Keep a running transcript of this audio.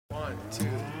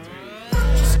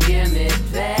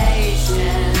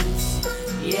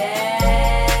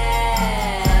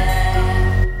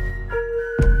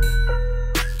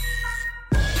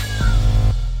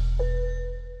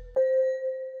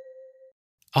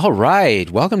All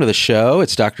right. Welcome to the show.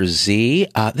 It's Dr. Z.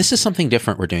 This is something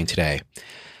different we're doing today.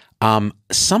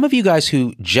 Some of you guys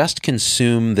who just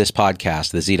consume this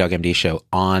podcast, the ZDoggMD show,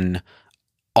 on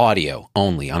audio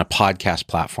only, on a podcast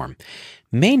platform,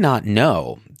 may not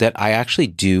know that I actually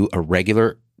do a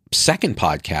regular second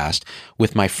podcast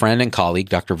with my friend and colleague,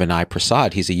 Dr. Vinay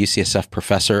Prasad. He's a UCSF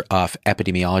professor of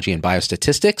epidemiology and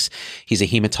biostatistics. He's a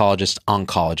hematologist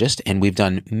oncologist, and we've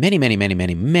done many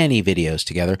videos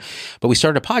together. But we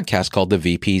started a podcast called the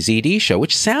VPZD Show,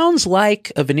 which sounds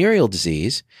like a venereal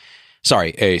disease. Sorry,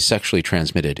 a sexually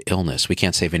transmitted illness. We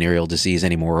can't say venereal disease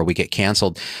anymore or we get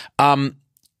canceled.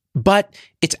 But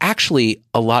it's actually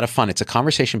a lot of fun. It's a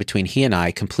conversation between he and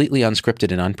I, completely unscripted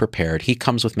and unprepared. He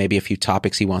comes with maybe a few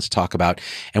topics he wants to talk about,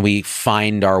 and we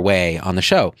find our way on the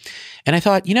show. And I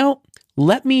thought,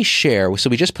 let me share. So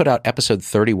we just put out episode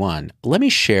 31. Let me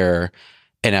share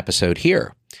an episode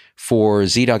here for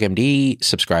ZDoggMD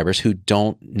subscribers who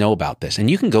don't know about this. And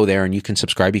you can go there and you can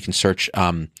subscribe. You can search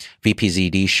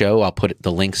VPZD show. I'll put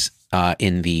the links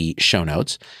in the show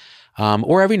notes.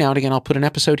 Or every now and again, I'll put an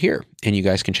episode here and you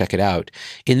guys can check it out.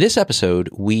 In this episode,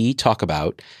 we talk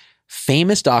about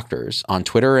famous doctors on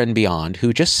Twitter and beyond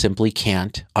who just simply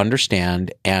can't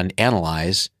understand and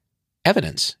analyze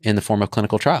evidence in the form of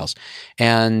clinical trials.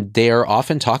 And they are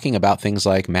often talking about things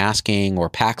like masking or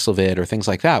Paxlovid or things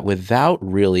like that without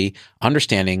really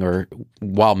understanding or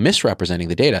while misrepresenting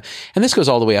the data. And this goes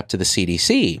all the way up to the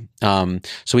CDC.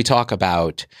 So we talk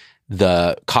about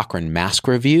the Cochrane Mask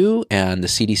Review and the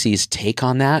CDC's take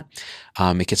on that.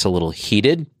 It gets a little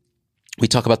heated. We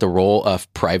talk about the role of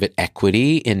private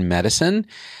equity in medicine.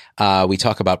 We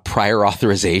talk about prior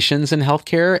authorizations in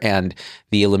healthcare and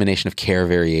the elimination of care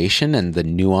variation and the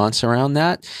nuance around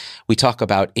that. We talk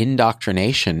about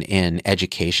indoctrination in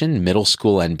education, middle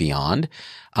school and beyond.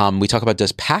 We talk about,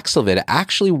 does Paxlovid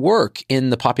actually work in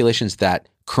the populations that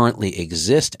currently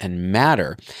exist and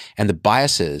matter, and the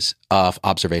biases of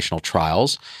observational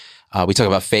trials. We talk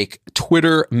about fake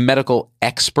Twitter medical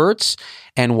experts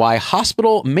and why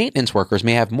hospital maintenance workers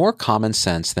may have more common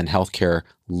sense than healthcare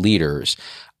leaders,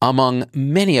 among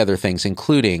many other things,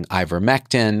 including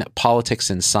ivermectin, politics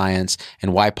and science,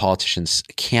 and why politicians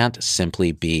can't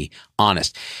simply be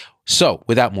honest. So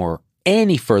without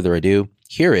any further ado,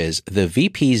 here is the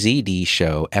VPZD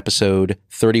show, episode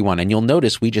 31. And you'll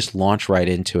notice we just launch right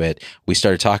into it. We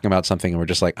started talking about something and we're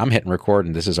just like, I'm hitting record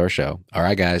and this is our show. All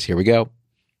right, guys, here we go.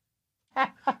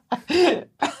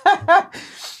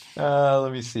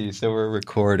 Let me see. So we're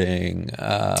recording.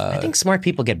 I think smart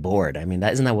people get bored. I mean,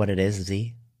 isn't that what it is,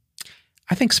 Z?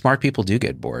 I think smart people do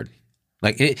get bored.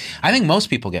 I think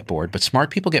most people get bored, but smart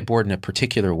people get bored in a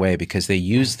particular way because they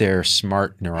use their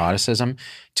smart neuroticism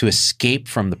to escape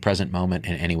from the present moment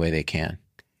in any way they can.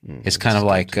 It's kind of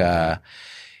like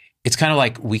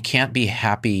we can't be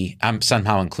happy. I'm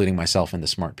somehow including myself in the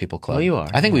smart people club. Oh, you are.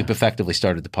 I think we've effectively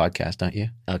started the podcast, don't you?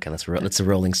 Okay, it's a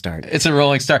rolling start. It's a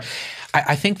rolling start.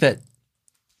 I think that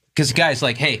because guys,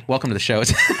 hey, welcome to the show.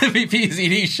 It's the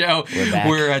VPZD show. We're back.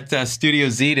 We're at Studio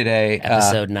Z today.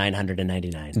 Episode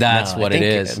 999. That's what it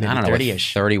is. I don't know,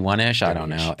 30-ish. 31-ish. I don't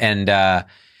know.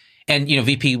 And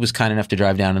VP was kind enough to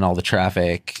drive down in all the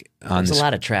traffic. There's a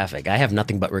lot of traffic. I have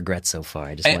nothing but regrets so far.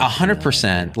 I just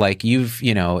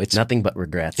 100%. It's nothing but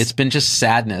regrets. It's been just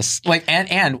sadness.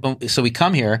 So we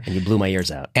come here and you blew my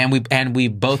ears out. And we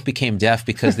both became deaf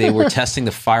because they were testing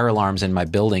the fire alarms in my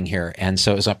building here. And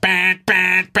so it was a bang,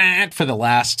 bang, bang for the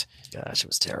last it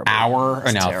was terrible. Hour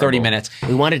or no, 30 minutes.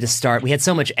 We wanted to start. We had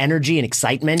so much energy and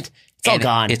excitement. It's all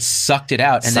gone. It sucked it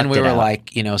out. And then we were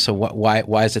like, so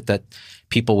why is it that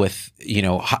people with,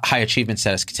 high achievement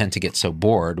status tend to get so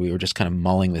bored? We were just kind of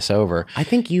mulling this over. I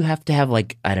think you have to have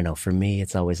I don't know, for me,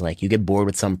 it's always like you get bored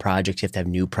with some projects, you have to have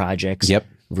new projects. Yep.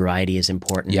 Variety is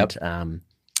important. Yep.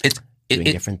 Doing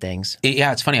different things.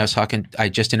 Yeah, it's funny. I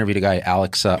just interviewed a guy,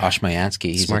 Alex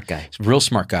Oshmayansky. He's smart guy. Real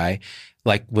smart guy.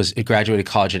 Graduated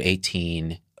college at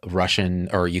 18, Russian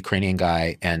or Ukrainian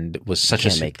guy, and was such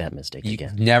can't make that mistake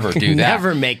again. Never do that.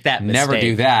 Never make that mistake. Never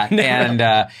do that.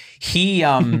 And he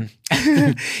got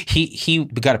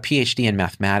a PhD in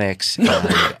mathematics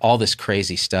and all this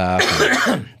crazy stuff.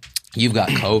 And you've got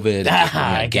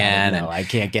COVID again. I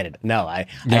can't get it. No, I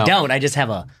don't. I just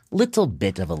have a little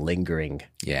bit of a lingering.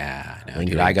 Yeah, no,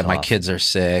 dude, I got my kids are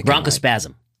sick.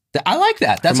 Bronchospasm. I like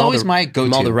that. That's always my go-to.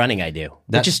 From all the running I do.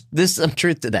 There's some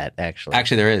truth to that, actually.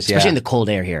 Actually, there is, Especially in the cold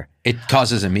air here. It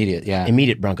causes immediate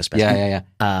bronchospasm. Yeah.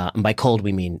 And by cold,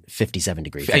 we mean 57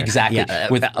 degrees. Exactly. Yeah,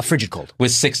 with a frigid cold.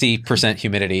 With 60%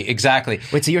 humidity. Exactly.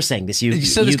 Wait, so you're saying this?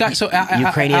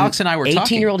 Ukrainian, Alex and I were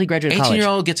talking. 18-year-old, he graduated college.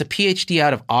 18-year-old gets a PhD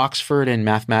out of Oxford in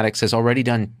mathematics, has already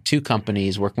done 2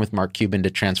 companies working with Mark Cuban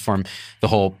to transform the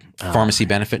whole pharmacy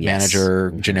benefit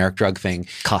manager, generic drug thing.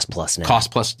 Cost plus now. Cost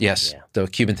plus, yes, the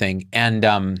Cuban thing. And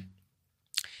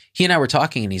he and I were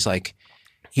talking, and he's like,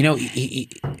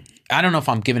 I don't know if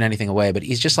I'm giving anything away, but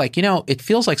he's just like, it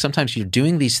feels like sometimes you're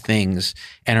doing these things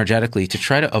energetically to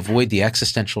try to avoid the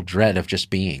existential dread of just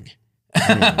being.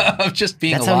 Of just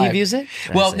being That's alive. How he views it?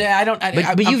 Well, I don't.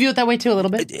 But you view it that way too a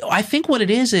little bit? I think what it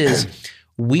is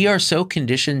we are so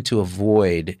conditioned to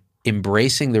avoid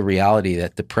embracing the reality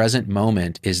that the present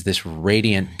moment is this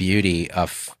radiant beauty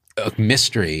of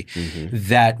mystery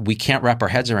that we can't wrap our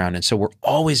heads around. And so we're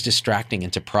always distracting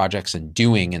into projects and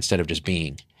doing instead of just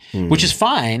being, which is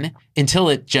fine until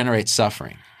it generates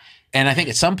suffering. And I think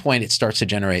at some point it starts to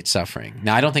generate suffering.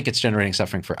 Now, I don't think it's generating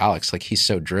suffering for Alex. Like, he's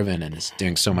so driven and is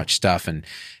doing so much stuff, and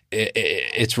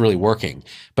it's really working.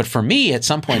 But for me, at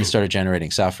some point it started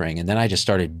generating suffering. And then I just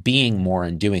started being more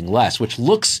and doing less, which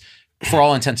looks, for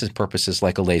all intents and purposes,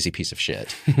 like a lazy piece of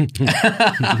shit.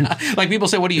 Like, people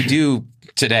say, what do you do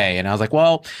today? And I was like,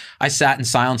 well, I sat in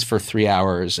silence for 3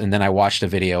 hours, and then I watched a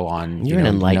video on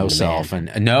no self. Man.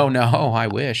 And no, I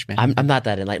wish, man. I'm not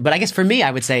that enlightened. But I guess for me,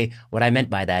 I would say what I meant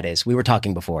by that is we were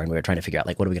talking before, and we were trying to figure out,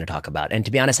 like, what are we going to talk about? And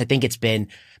to be honest, I think it's been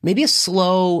maybe a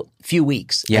slow few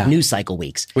weeks, like news cycle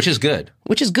weeks. Which is good.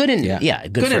 Good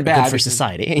and bad for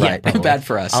society. Right. Yeah, bad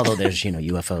for us. Although there's,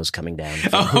 UFOs coming down.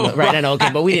 Right. I know.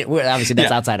 Okay. But obviously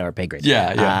that's outside our pay grade.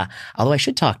 Yeah. Although I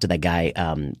should talk to that guy,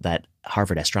 that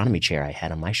Harvard astronomy chair I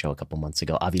had on my show a couple months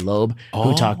ago, Avi Loeb,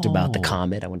 who talked about the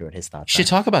comet. I wonder what his thoughts are. You should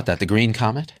talk about that, the green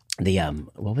comet. The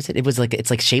what was it? It was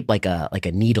it's like shaped like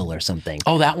a needle or something.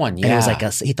 Oh, that one, yeah. And it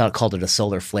was he called it a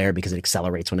solar flare because it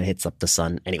accelerates when it hits up the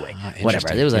sun. Anyway,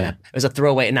 whatever. It was a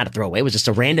throwaway, not a throwaway. It was just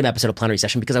a random episode of Plenary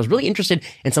Session because I was really interested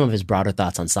in some of his broader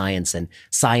thoughts on science and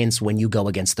science when you go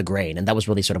against the grain, and that was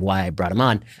really sort of why I brought him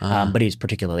on. But he was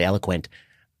particularly eloquent.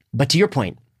 But to your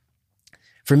point,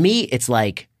 for me, it's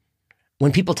like,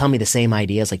 when people tell me the same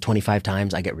ideas like 25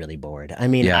 times, I get really bored. I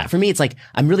mean, for me, it's like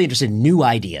I'm really interested in new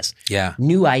ideas. Yeah.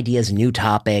 New ideas, new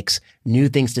topics, new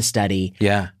things to study.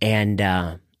 Yeah.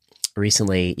 And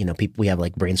recently, we have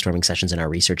like brainstorming sessions in our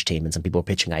research team, and some people were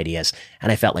pitching ideas.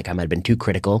 And I felt like I might have been too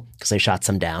critical because I shot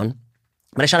some down.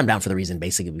 But I shot them down for the reason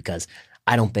basically because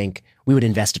I don't think we would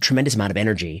invest a tremendous amount of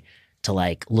energy to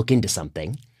like look into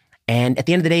something. And at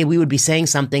the end of the day, we would be saying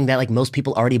something that like most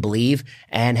people already believe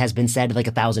and has been said like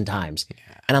 1,000 times.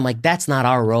 Yeah. And I'm like, that's not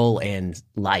our role in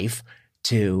life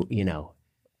to,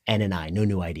 N and I, no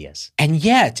new ideas. And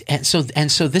yet, so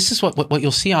this is what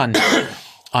you'll see on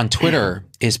Twitter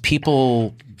is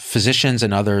people, physicians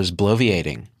and others,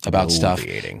 bloviating about stuff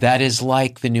that is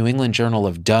like the New England Journal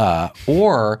of duh,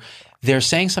 or they're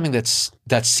saying something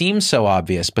that seems so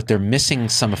obvious, but they're missing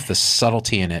some of the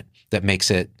subtlety in it that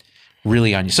makes it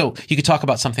really on you. So you could talk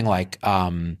about something like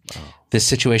this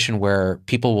situation where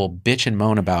people will bitch and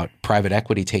moan about private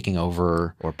equity taking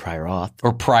over, or prior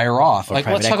auth, Like,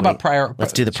 let's talk about prior.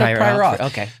 Let's do the prior auth.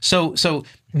 Okay. So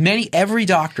every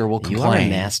doctor will complain. You are a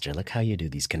master. Look how you do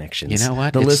these connections. You know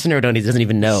what? The listener doesn't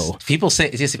even know. People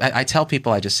say, I tell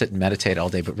people I just sit and meditate all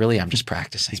day, but really I'm just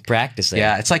practicing. He's practicing.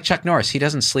 Yeah, it's like Chuck Norris. He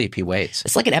doesn't sleep. He waits.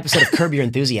 It's like an episode of Curb Your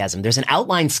Enthusiasm. There's an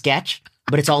outline sketch,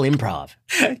 but it's all improv.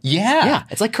 Yeah. Yeah,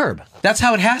 it's like Curb. That's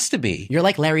how it has to be. You're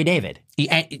like Larry David.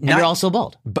 And you're also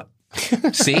bald. But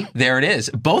see, there it is.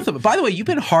 Both of them. By the way, you've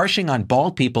been harshing on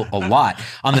bald people a lot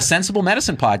on the Sensible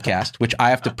Medicine podcast, which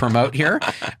I have to promote here.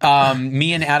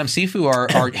 Me and Adam Sifu are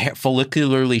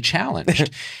follicularly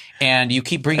challenged. And you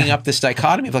keep bringing up this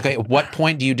dichotomy of like, at what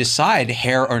point do you decide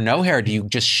hair or no hair? Do you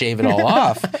just shave it all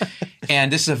off?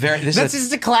 And this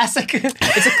is a classic.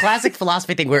 It's a classic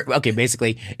philosophy thing where,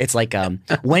 basically it's like,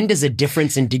 when does a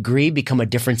difference in degree become a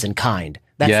difference in kind?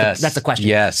 That's the question.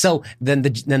 Yes. So then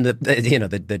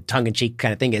the tongue in cheek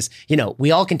kind of thing is, we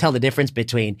all can tell the difference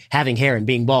between having hair and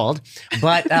being bald,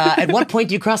 but at what point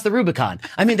do you cross the Rubicon?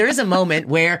 I mean, there is a moment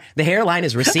where the hairline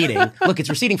is receding. Look, it's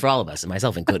receding for all of us, and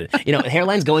myself included. The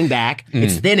hairline's going back,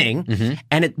 it's thinning,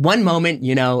 and at one moment,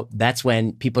 that's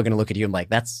when people are going to look at you and like,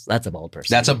 that's a bald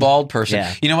person. That's a bald person.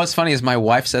 Yeah. You know what's funny is my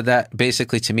wife said that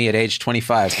basically to me at age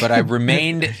 25, but I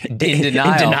remained in denial.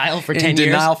 In denial for 10 years? In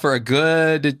denial for a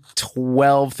good 12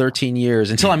 12, 13 years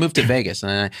until I moved to Vegas.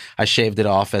 And I shaved it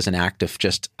off as an act of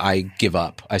just, I give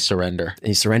up. I surrender. And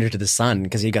you surrender to the sun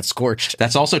because you got scorched.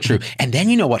 That's also true. And then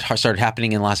you know what started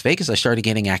happening in Las Vegas? I started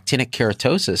getting actinic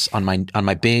keratosis on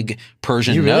my big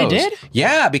Persian nose. You really did?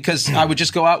 Yeah, because I would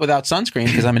just go out without sunscreen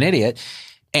because I'm an idiot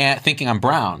and thinking I'm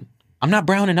brown. I'm not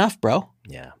brown enough, bro.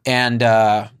 Yeah. And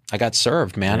I got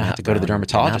served, man. I had to go to the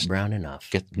dermatologist. Not brown enough.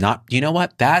 You know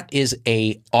what? That is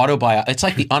a It's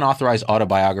like the unauthorized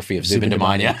autobiography of Zubin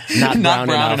Damania. Not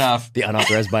brown enough. The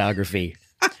unauthorized biography.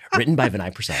 Written by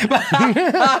Vinay Prasad.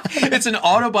 It's an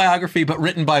autobiography, but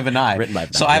written by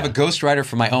Vinay. So I have a ghostwriter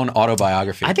for my own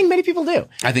autobiography. I think many people do.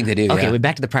 I think they do. Okay, yeah. we're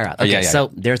back to the prior auth. Okay,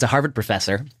 so there's a Harvard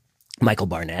professor, Michael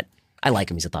Barnett. I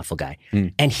like him. He's a thoughtful guy.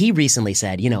 And he recently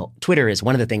said, Twitter is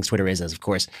one of the things Twitter is, of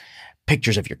course,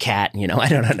 pictures of your cat, I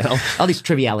don't know, all these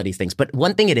trivialities things. But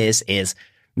one thing it is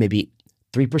maybe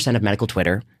 3% of medical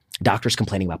Twitter, doctors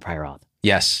complaining about prior auth.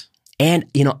 Yes. And,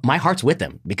 my heart's with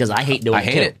them because I hate doing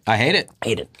it. I hate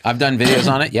it. I've done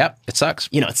videos on it. Yep. It sucks.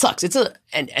 It sucks.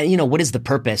 And what is the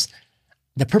purpose?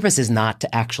 The purpose is not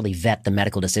to actually vet the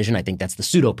medical decision. I think that's the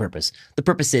pseudo purpose. The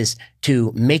purpose is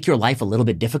to make your life a little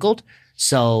bit difficult.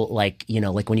 So like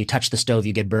when you touch the stove,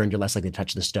 you get burned, you're less likely to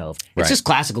touch the stove. It's just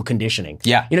classical conditioning.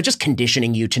 Yeah. Just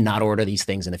conditioning you to not order these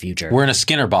things in the future. We're in a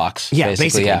Skinner box. Yeah,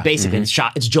 basically.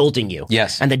 Mm-hmm. It's jolting you.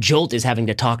 Yes. And the jolt is having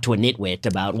to talk to a nitwit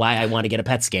about why I want to get a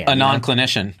PET scan. A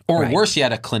non-clinician. Or worse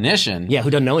yet, a clinician. Yeah,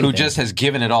 who doesn't know anything. Who just has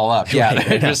given it all up. Yeah,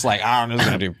 they're just like, I don't know what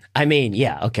I'm going to do. I mean,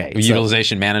 yeah, okay.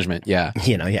 Utilization management, yeah.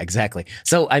 Yeah, exactly.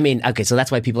 So, so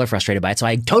that's why people are frustrated by it. So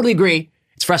I totally agree.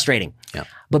 It's frustrating. Yeah.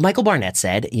 But Michael Barnett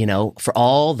said, for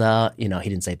all the, he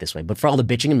didn't say it this way, but for all the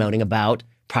bitching and moaning about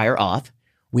prior auth,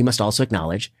 we must also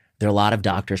acknowledge there are a lot of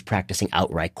doctors practicing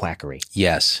outright quackery.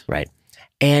 Yes. Right.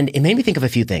 And it made me think of a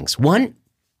few things. One,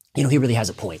 he really has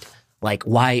a point. Like,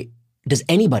 why does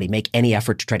anybody make any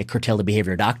effort to try to curtail the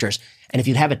behavior of doctors? And if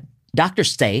you have a doctor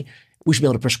say, we should be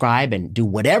able to prescribe and do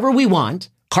whatever we want,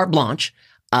 carte blanche,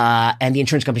 and the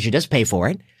insurance company should just pay for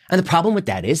it. And the problem with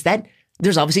that is that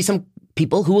there's obviously some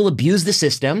people who will abuse the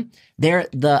system. They're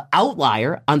the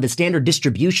outlier on the standard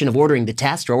distribution of ordering the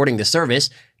test or ordering the service.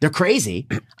 They're crazy.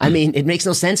 I mean, it makes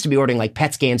no sense to be ordering like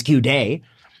PET scans Q day.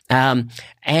 And,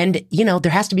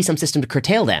 there has to be some system to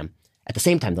curtail them. At the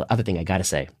same time, the other thing I got to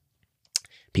say,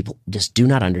 people just do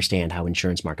not understand how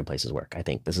insurance marketplaces work. I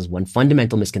think this is one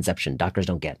fundamental misconception doctors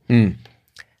don't get. The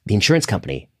insurance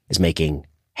company is making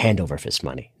hand over fist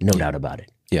money, no doubt about it.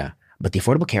 Yeah. But the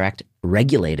Affordable Care Act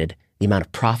regulated the amount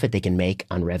of profit they can make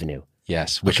on revenue.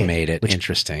 Yes, which made it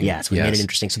interesting. Yes, made it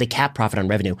interesting. So they cap profit on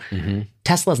revenue. Mm-hmm.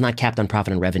 Tesla is not capped on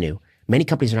profit on revenue. Many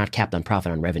companies are not capped on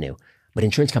profit on revenue, but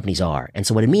insurance companies are. And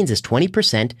so what it means is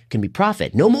 20% can be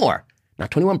profit, no more,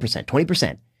 not 21%,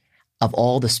 20% of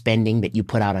all the spending that you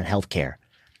put out on healthcare.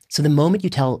 So the moment you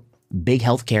tell big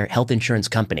health insurance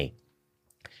company,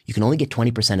 you can only get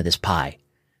 20% of this pie,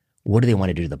 what do they want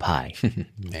to do to the pie?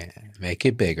 Man, make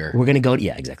it bigger. We're going to go to,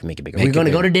 make it bigger. We're going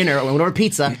to go to dinner. We're going to order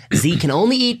pizza. Z can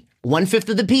only eat 1/5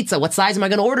 of the pizza. What size am I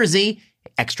going to order, Z?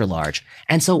 Extra large.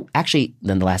 And so actually,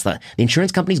 then the last thought, the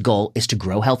insurance company's goal is to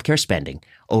grow healthcare spending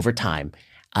over time.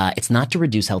 It's not to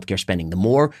reduce healthcare spending. The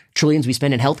more trillions we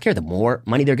spend in healthcare, the more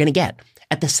money they're going to get.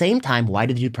 At the same time, why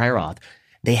do they do prior auth?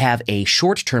 They have a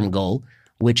short-term goal,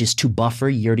 which is to buffer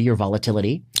year-to-year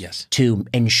volatility. Yes. To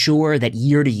ensure that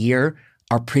year-to-year,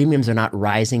 our premiums are not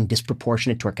rising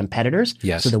disproportionate to our competitors,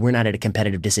 yes, so that we're not at a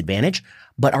competitive disadvantage.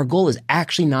 But our goal is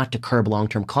actually not to curb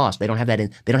long-term costs. They don't have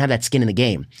that skin in the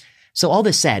game. So all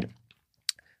this said,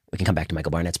 we can come back to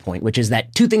Michael Barnett's point, which is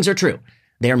that two things are true.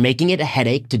 They are making it a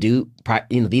headache to do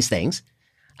these things,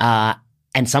 and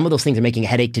some of those things are making a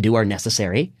headache to do are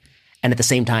necessary. And at the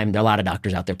same time, there are a lot of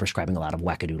doctors out there prescribing a lot of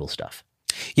wackadoodle stuff.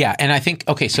 Yeah. And I think,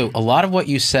 so a lot of what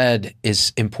you said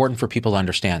is important for people to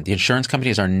understand. The insurance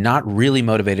companies are not really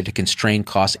motivated to constrain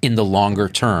costs in the longer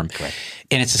term. Correct.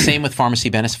 And it's the same with pharmacy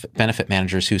benefit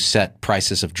managers who set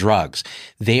prices of drugs.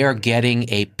 They are getting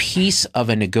a piece of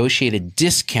a negotiated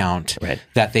discount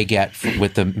that they get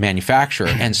with the manufacturer.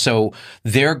 And so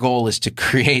their goal is to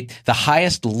create the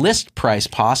highest list price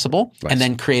possible and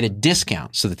then create a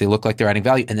discount so that they look like they're adding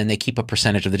value. And then they keep a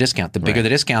percentage of the discount. The bigger the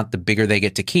discount, the bigger they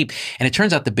get to keep. And it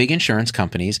turns out the big insurance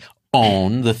companies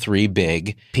own the three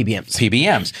big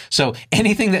PBMs. So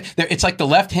anything it's like the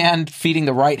left hand feeding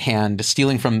the right hand,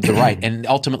 stealing from the right and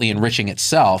ultimately enriching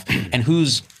itself. And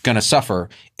who's going to suffer?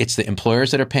 It's the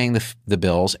employers that are paying the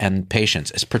bills and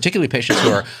patients, particularly patients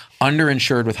who are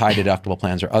underinsured with high deductible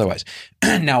plans or otherwise.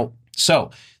 Now,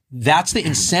 so that's the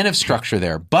incentive structure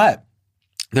there. But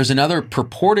there's another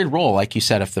purported role, like you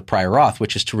said, of the prior auth,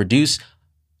 which is to reduce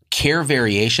care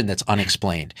variation that's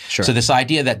unexplained. Sure. So this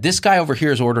idea that this guy over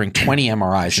here is ordering 20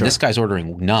 MRIs and this guy's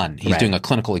ordering none. He's doing a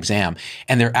clinical exam,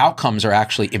 and their outcomes are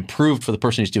actually improved for the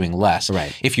person who's doing less.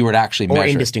 Right. If you were to actually measure.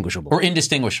 Or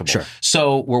indistinguishable. Sure.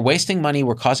 So we're wasting money.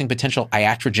 We're causing potential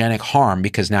iatrogenic harm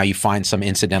because now you find some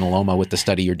incidentaloma with the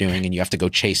study you're doing and you have to go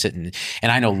chase it. And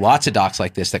I know lots of docs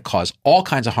like this that cause all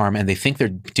kinds of harm, and they think they're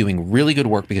doing really good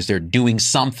work because they're doing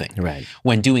something. Right.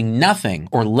 When doing nothing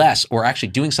or less, or actually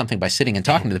doing something by sitting and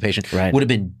talking to the patient would have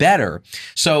been better.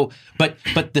 So, but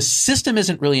the system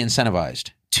isn't really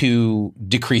incentivized to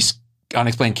decrease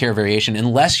unexplained care variation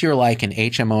unless you're like an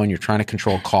HMO and you're trying to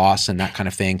control costs and that kind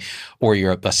of thing, or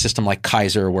you're a system like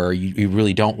Kaiser where you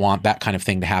really don't want that kind of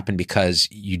thing to happen because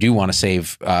you do want to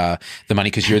save the money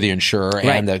because you're the insurer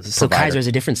and the So provider. Kaiser is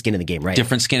a different skin in the game, right?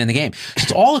 Different skin in the game. So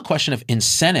it's all a question of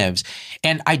incentives.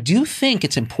 And I do think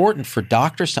it's important for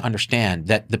doctors to understand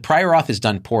that the prior auth is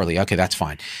done poorly. Okay, that's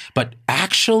fine. But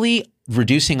actually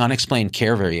reducing unexplained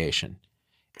care variation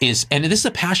is, and this is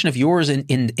a passion of yours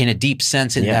in a deep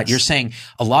sense in that you're saying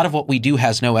a lot of what we do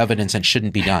has no evidence and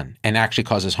shouldn't be done and actually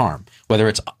causes harm, whether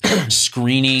it's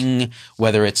screening,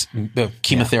 whether it's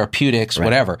chemotherapeutics,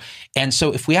 whatever. And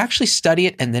so if we actually study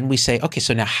it and then we say, okay,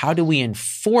 so now how do we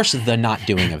enforce the not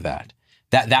doing of that?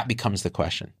 That becomes the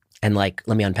question. And like,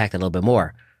 let me unpack that a little bit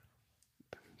more.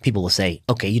 People will say,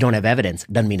 okay, you don't have evidence.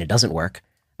 Doesn't mean it doesn't work.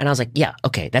 And I was like, yeah,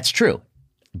 okay, that's true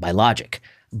by logic.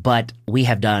 But we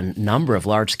have done a number of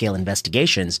large-scale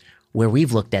investigations where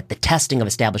we've looked at the testing of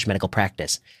established medical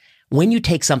practice. When you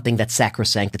take something that's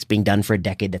sacrosanct, that's being done for a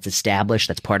decade, that's established,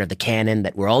 that's part of the canon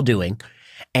that we're all doing,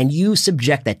 and you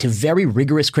subject that to very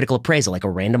rigorous critical appraisal, like a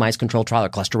randomized controlled trial or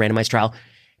cluster randomized trial,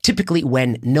 typically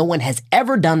when no one has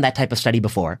ever done that type of study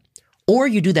before, or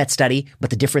you do that study, but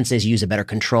the difference is you use a better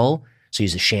control, so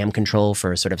use a sham control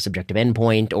for a sort of subjective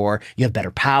endpoint, or you have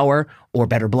better power, or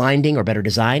better blinding, or better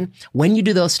design. When you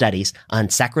do those studies on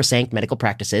sacrosanct medical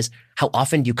practices, how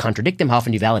often do you contradict them? How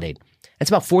often do you validate? It's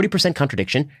about 40%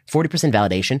 contradiction, 40%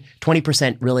 validation,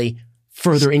 20% really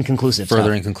further inconclusive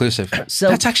stuff. So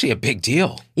that's actually a big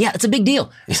deal. Yeah, it's a big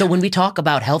deal. Yeah. So when we talk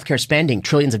about healthcare spending,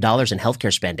 trillions of dollars in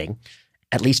healthcare spending,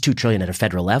 at least $2 trillion at a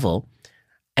federal level,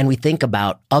 and we think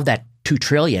about, of that $2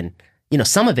 trillion,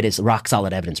 some of it is rock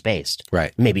solid evidence based,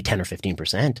 right? Maybe 10 or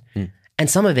 15%. And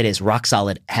some of it is rock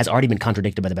solid, has already been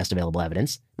contradicted by the best available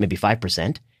evidence, maybe 5%.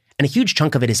 And a huge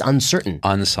chunk of it is uncertain.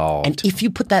 Unsolved. And if you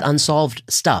put that unsolved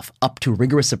stuff up to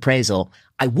rigorous appraisal,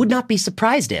 I would not be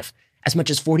surprised if as much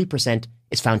as 40%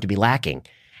 is found to be lacking.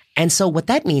 And so what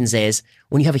that means is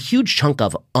when you have a huge chunk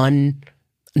of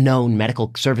unknown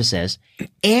medical services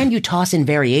and you toss in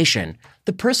variation,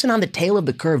 the person on the tail of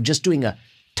the curve just doing a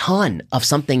ton of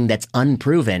something that's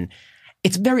unproven,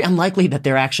 it's very unlikely that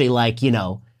they're actually like,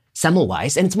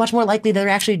 Semmelweis, and it's much more likely they're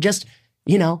actually just,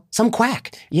 some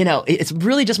quack. It's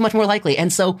really just much more likely.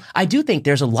 And so I do think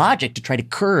there's a logic to try to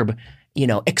curb,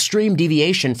 extreme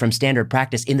deviation from standard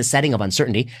practice in the setting of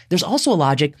uncertainty. There's also a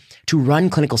logic to run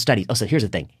clinical studies. Oh, so here's the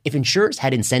thing. If insurers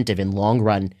had incentive in long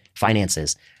run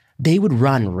finances, they would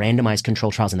run randomized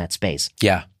controlled trials in that space.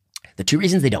 Yeah. The two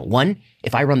reasons they don't. One,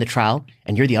 if I run the trial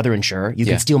and you're the other insurer, you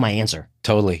can steal my answer.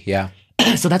 Totally, yeah.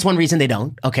 So that's one reason they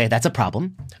don't. Okay, that's a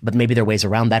problem. But maybe there are ways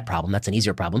around that problem. That's an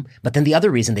easier problem. But then the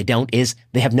other reason they don't is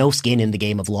they have no skin in the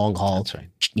game of long haul,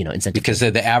 incentive. Because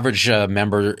the average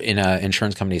member in an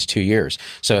insurance company is 2 years.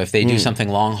 So if they do something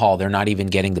long haul, they're not even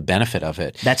getting the benefit of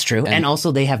it. That's true. And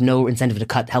also they have no incentive to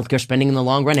cut healthcare spending in the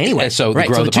long run anyway. So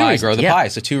grow the pie.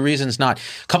 So two reasons not.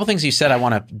 A couple things you said I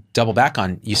want to double back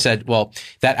on. You said, well,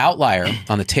 that outlier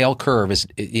on the tail curve is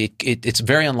it's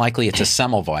very unlikely it's a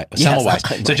Semmelweis.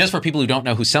 Yes, so just for people who don't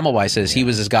know who Semmelweis is, he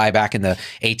was this guy back in the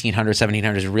 1800s,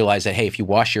 1700s who realized that, hey, if you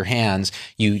wash your hands,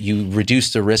 you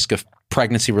reduce the risk of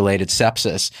pregnancy-related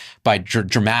sepsis by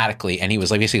dramatically, and he was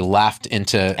basically laughed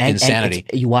into insanity.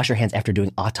 And you wash your hands after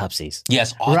doing autopsies.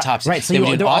 Yes, autopsy. Right, so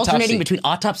they're alternating between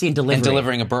autopsy and delivery. And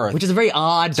delivering a birth. Which is a very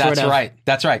odd sort of...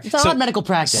 That's right. It's odd medical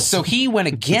practice. So he went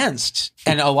against,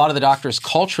 and a lot of the doctors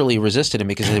culturally resisted him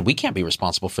because they said, we can't be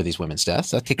responsible for these women's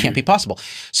deaths. That can't be possible.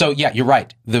 So yeah, you're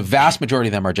right. The vast majority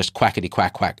of them are just quackity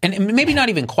quack quack. And maybe not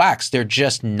even quacks, they're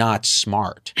just not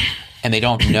smart. And they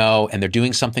don't know, and they're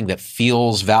doing something that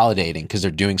feels validating because they're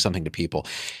doing something to people.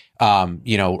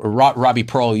 Robbie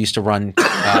Pearl used to run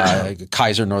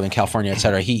Kaiser, Northern California, et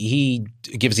cetera. He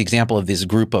gives the example of this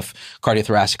group of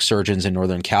cardiothoracic surgeons in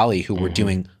Northern Cali who were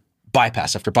doing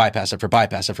bypass after bypass after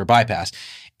bypass after bypass.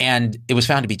 And it was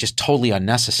found to be just totally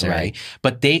unnecessary. Right.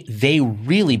 But they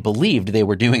really believed they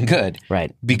were doing good.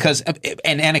 Right. Because,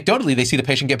 and anecdotally, they see the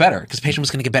patient get better because the patient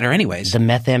was going to get better anyways. The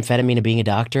methamphetamine of being a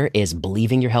doctor is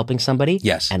believing you're helping somebody.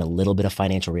 Yes. And a little bit of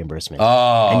financial reimbursement.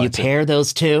 Oh. And you pair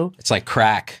those two. It's like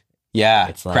crack. Yeah.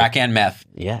 It's like, crack and meth.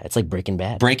 Yeah. It's like Breaking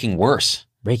Bad. Breaking worse.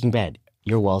 Breaking Bad.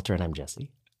 You're Walter and I'm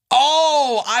Jesse.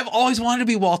 Oh, I've always wanted to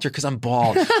be Walter because I'm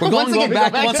bald. We're going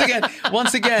back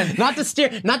once again. Not to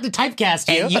typecast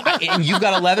you. And you've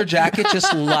got a leather jacket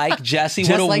just like Jesse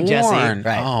would have worn. Jesse,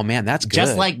 right. Oh man, that's good.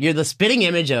 Just like you're the spitting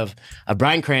image of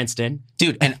Bryan Cranston.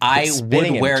 Dude, and I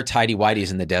would wear tidy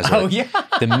whities in the desert. Oh yeah.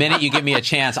 The minute you give me a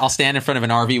chance, I'll stand in front of an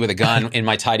RV with a gun in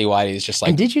my tidy whities, just like.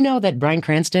 And did you know that Bryan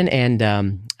Cranston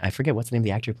and I forget what's the name of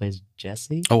the actor who plays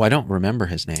Jesse? Oh, I don't remember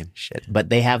his name. Shit. But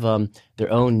they have their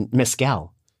own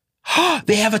mezcal.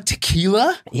 They have a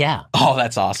tequila? Yeah. Oh,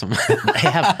 that's awesome.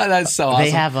 That's so awesome. They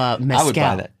have mezcal. I would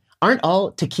buy that. Aren't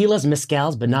all tequilas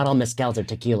mezcals, but not all mezcals are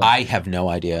tequila? I have no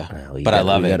idea, but I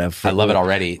love it. I love it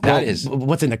already. That is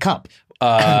what's in the cup.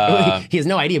 He has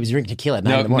no idea he was drinking tequila at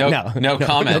 9 in the morning. No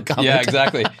comment. Yeah,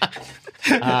 exactly.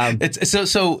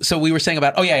 So we were saying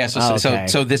about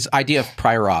so this idea of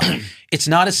prior auth, it's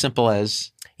not as simple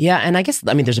as and I guess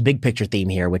there's a big picture theme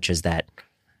here, which is that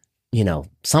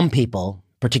some people,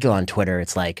 particularly on Twitter,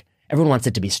 it's like everyone wants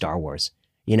it to be Star Wars.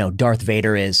 Darth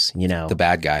Vader is the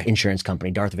bad guy, insurance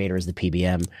company. Darth Vader is the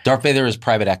PBM. Darth Vader is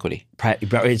private equity.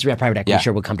 It's private equity. Yeah.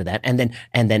 Sure, we'll come to that. And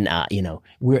then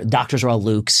doctors are all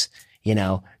Lukes.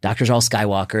 Doctors are all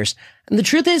Skywalkers. And the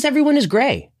truth is, everyone is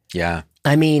gray. Yeah.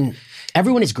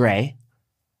 Everyone is gray,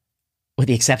 with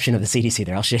the exception of the CDC.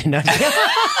 They're all shit. No.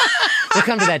 We'll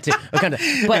come to that too.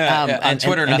 But on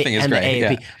Twitter, nothing is gray.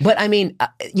 Yeah. But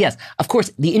yes, of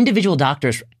course, the individual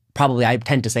doctors probably I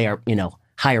tend to say are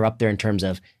higher up there in terms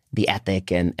of the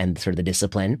ethic and sort of the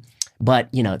discipline. But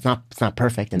it's not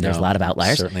perfect, and there's a lot of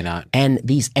outliers. Certainly not. And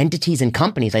these entities and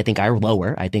companies, I think, are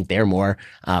lower. I think they're more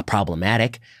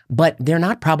problematic, but they're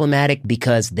not problematic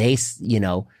because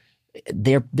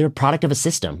they're a product of a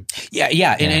system.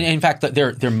 Yeah. And in fact,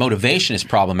 their motivation is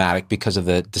problematic because of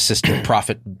the system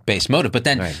profit-based motive. But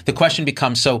then the question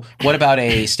becomes, so what about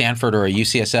a Stanford or a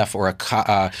UCSF or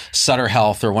a Sutter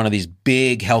Health or one of these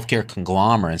big healthcare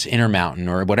conglomerates, Intermountain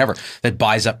or whatever, that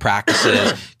buys up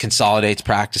practices, consolidates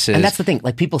practices? And that's the thing.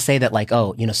 Like people say that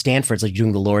Stanford's like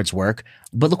doing the Lord's work,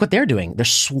 but look what they're doing. They're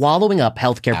swallowing up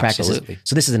healthcare practices.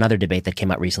 So this is another debate that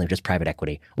came out recently, which is private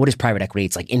equity. What is private equity?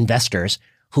 It's like investors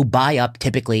who buy up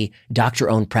typically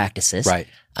doctor-owned practices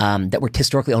that were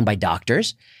historically owned by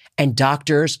doctors. And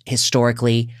doctors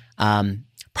historically,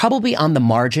 probably on the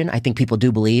margin, I think people do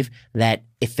believe that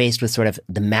if faced with sort of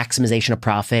the maximization of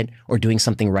profit or doing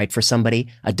something right for somebody,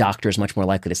 a doctor is much more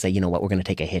likely to say, you know what, we're going to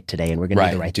take a hit today and we're going to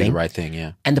do the right thing. Do the right thing,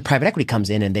 yeah. And the private equity comes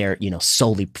in and they're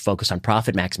solely focused on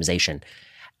profit maximization.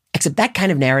 Except that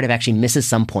kind of narrative actually misses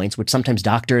some points, which sometimes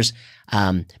doctors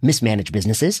mismanage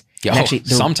businesses. Yeah,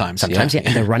 sometimes, and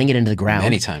they're running it into the ground.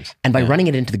 Many times. And by running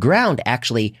it into the ground,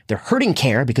 actually, they're hurting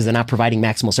care because they're not providing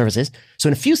maximal services. So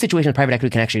in a few situations, private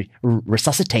equity can actually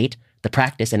resuscitate the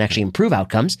practice and actually improve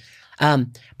outcomes.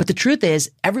 But the truth is,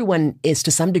 everyone is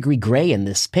to some degree gray in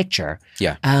this picture.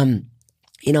 Yeah.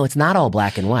 It's not all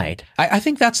black and white. I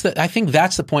think that's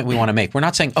the point we want to make. We're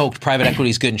not saying, private equity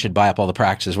is good and should buy up all the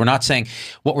practices. We're not saying,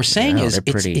 what we're saying is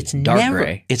it's dark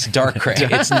gray. It's dark gray.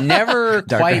 It's never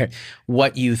quite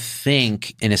what you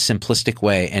think in a simplistic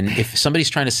way. And if somebody's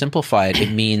trying to simplify it,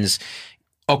 it means,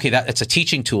 it's a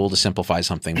teaching tool to simplify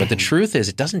something. But the truth is,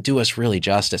 it doesn't do us really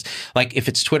justice. Like if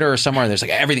it's Twitter or somewhere, there's like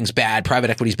everything's bad, private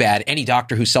equity's bad. Any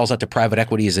doctor who sells out to private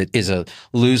equity is a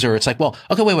loser. It's like, well,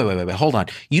 okay, wait, hold on.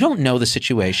 You don't know the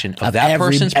situation of that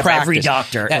person's practice. Every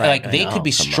doctor, they could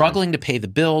be struggling to pay the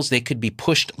bills. They could be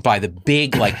pushed by the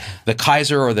big, like the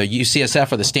Kaiser or the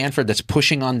UCSF or the Stanford that's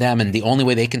pushing on them, and the only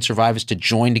way they can survive is to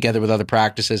join together with other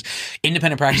practices.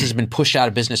 Independent practices have been pushed out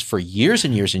of business for years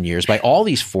and years and years by all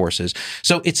these forces.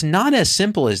 So it's not as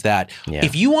simple as that. Yeah.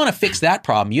 If you want to fix that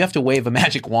problem, you have to wave a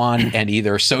magic wand and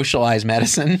either socialize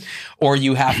medicine, or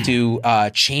you have to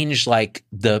change like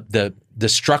the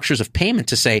structures of payment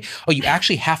to say, you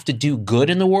actually have to do good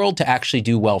in the world to actually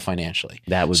do well financially.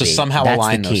 Somehow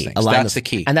align those things. That's the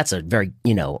key. And that's a very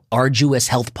arduous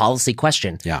health policy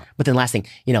question. Yeah. But then last thing,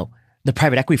 the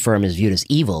private equity firm is viewed as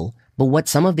evil, but what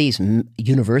some of these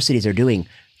universities are doing.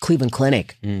 Cleveland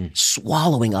Clinic,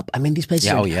 swallowing up. I mean, these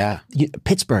places.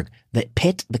 Pittsburgh,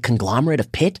 the conglomerate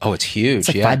of Pitt. Oh, it's huge.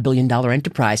 It's like $5 billion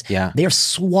enterprise. Yeah. They're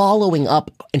swallowing up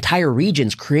entire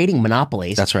regions, creating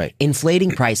monopolies. That's right.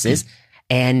 Inflating prices.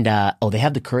 And they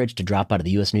have the courage to drop out of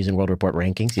the U.S. News and World Report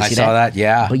rankings. You see I saw that,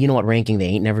 yeah. But you know what ranking they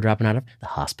ain't never dropping out of? The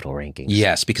hospital rankings.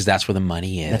 Yes, because that's where the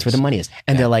money is. That's where the money is.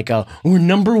 And they're like, we're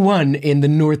number one in the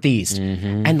Northeast.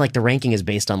 And like the ranking is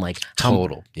based on like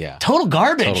total garbage. Total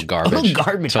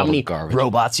garbage. How many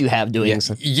robots you have doing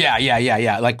something.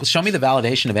 Yeah. Like, show me the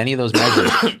validation of any of those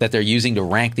measures that they're using to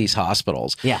rank these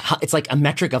hospitals. Yeah, it's like a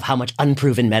metric of how much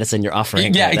unproven medicine you're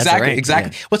offering. Yeah, exactly.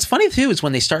 Yeah. What's funny too is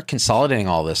when they start consolidating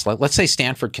all this, like let's say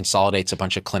Stanford consolidates a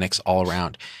bunch of clinics all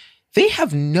around. They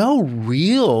have no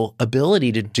real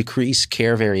ability to decrease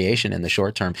care variation in the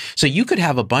short term. So you could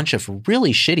have a bunch of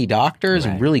really shitty doctors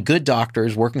and really good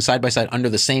doctors working side by side under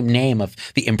the same name of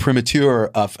the imprimatur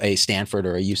of a Stanford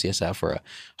or a UCSF or a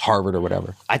Harvard or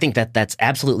whatever. I think that that's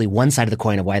absolutely one side of the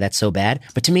coin of why that's so bad.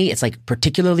 But to me, it's like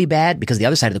particularly bad because the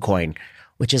other side of the coin,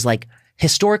 which is like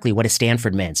historically what has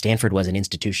Stanford meant? Stanford was an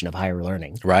institution of higher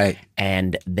learning. Right.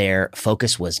 And their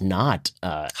focus was not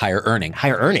higher earning.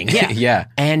 Yeah. Yeah.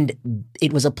 And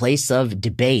it was a place of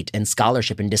debate and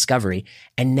scholarship and discovery.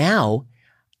 And now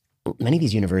many of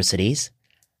these universities,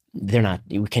 we can't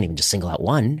even just single out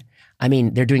one. I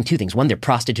mean, they're doing two things. One, they're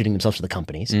prostituting themselves to the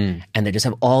companies, and they just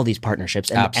have all these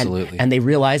partnerships. And, Absolutely. And they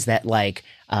realize that like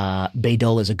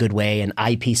Beidol is a good way, and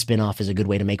IP spinoff is a good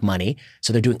way to make money.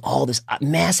 So they're doing all this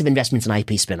massive investments in IP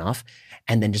spinoff,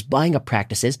 and then just buying up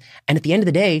practices. And at the end of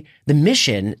the day, the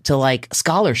mission to like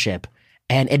scholarship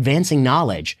and advancing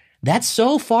knowledge, that's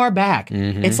so far back.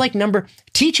 It's like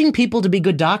teaching people to be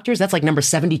good doctors. That's like number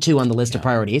 72 on the list of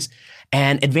priorities.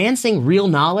 And advancing real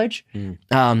knowledge,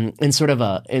 in sort of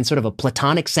a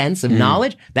platonic sense of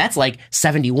knowledge, that's like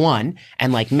 71.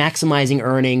 And like maximizing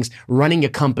earnings, running a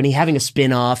company, having a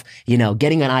spinoff,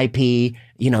 getting an IP,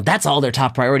 that's all their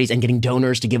top priorities, and getting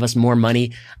donors to give us more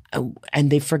money. And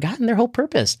they've forgotten their whole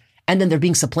purpose. And then they're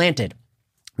being supplanted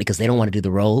because they don't want to do the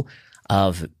role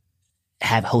of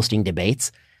hosting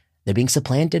debates. They're being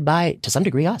supplanted by, to some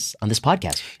degree, us on this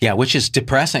podcast. Yeah, which is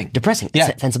depressing.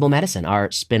 Yeah. Sensible Medicine,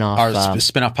 our spin-off. Our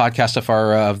spin-off podcast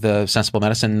of the Sensible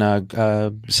Medicine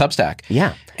Substack.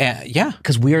 Yeah. Yeah.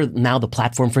 Because we're now the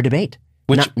platform for debate,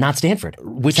 not Stanford.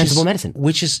 Sensible Medicine.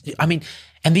 Which is,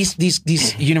 and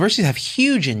these universities have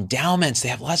huge endowments. They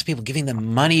have lots of people giving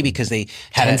them money because they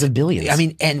had tens of billions.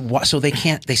 So they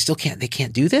can't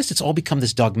do this. It's all become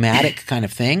this dogmatic kind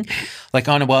of thing. Like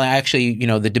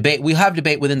the debate, we'll have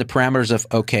debate within the parameters of,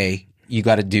 okay, you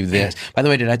got to do this. By the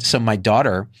way, so my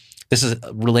daughter, this is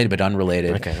related but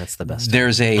unrelated. Okay, that's the best.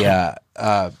 There's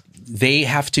they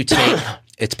have to take,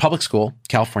 it's public school,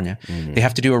 California. They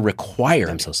have to do a required.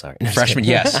 I'm so sorry. Freshman,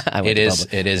 yes, it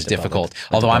is difficult.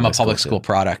 Although I'm a public school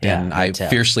product, and I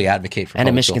fiercely advocate for and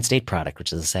public a Michigan school. State product,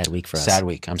 which is a sad week for us. Sad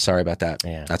week. I'm sorry about that.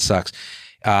 Yeah. That sucks.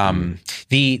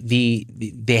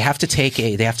 They have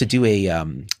to do a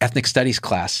ethnic studies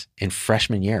class in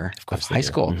freshman year of high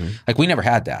school. Like we never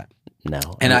had that. No.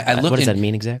 And I looked. What does that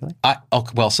mean exactly?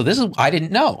 So I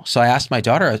didn't know. So I asked my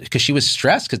daughter because she was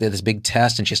stressed because they had this big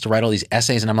test and she has to write all these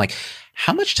essays. And I'm like,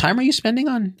 how much time are you spending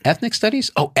on ethnic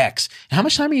studies? Oh, X. And how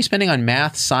much time are you spending on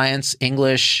math, science,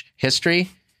 English,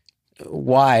 history?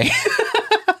 Why?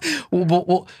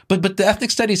 But the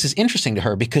ethnic studies is interesting to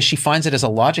her because she finds it as a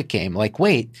logic game. Like,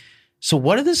 wait, so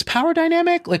what is this power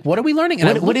dynamic? Like, what are we learning?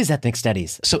 And what is ethnic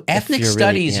studies? So ethnic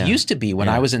studies used to be when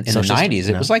I was in the 90s.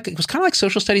 It was kind of like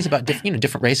social studies about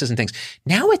different races and things.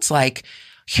 Now it's like,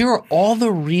 here are all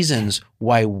the reasons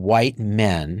why white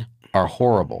men are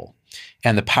horrible.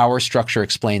 And the power structure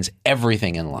explains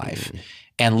everything in life.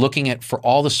 And looking for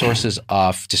all the sources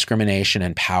of discrimination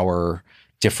and power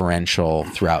differential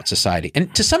throughout society.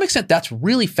 And to some extent, that's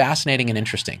really fascinating and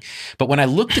interesting. But when I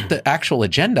looked at the actual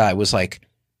agenda, I was like,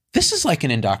 this is like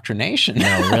an indoctrination.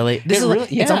 No, really?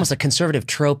 It's almost a conservative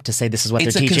trope to say this is what they're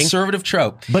teaching. It's a conservative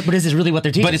trope. But is this really what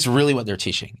they're teaching? But it's really what they're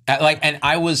teaching. And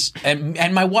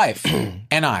my wife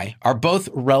and I are both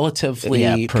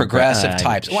relatively progressive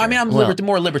types. Well, sure. I'm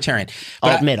more libertarian.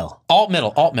 Alt-middle.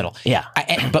 Alt-middle. Yeah.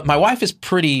 But my wife is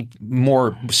pretty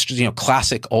more,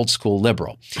 classic old school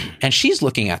liberal. And she's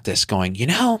looking at this going,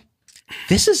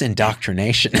 this is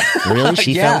indoctrination. Really?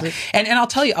 She felt it? And I'll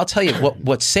tell you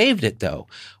what saved it though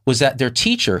was that their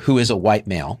teacher, who is a white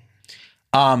male,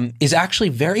 is actually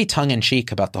very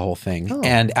tongue-in-cheek about the whole thing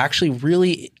and actually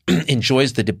really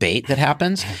enjoys the debate that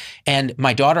happens. And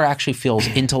my daughter actually feels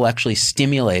intellectually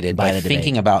stimulated by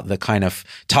thinking about the kind of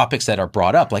topics that are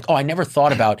brought up. Like, I never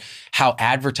thought about how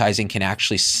advertising can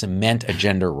actually cement a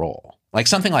gender role. Like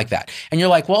something like that. And you're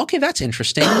like, well, okay, that's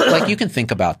interesting. Like you can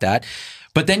think about that.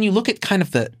 But then you look at kind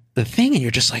of the thing and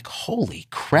you're just like, holy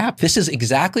crap, this is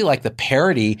exactly like the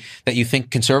parody that you think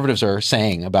conservatives are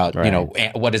saying about,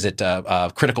 what is it,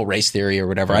 critical race theory or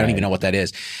whatever. I don't even know what that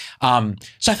is.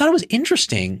 So I thought it was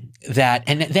interesting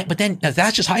but then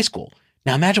that's just high school.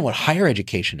 Now imagine what higher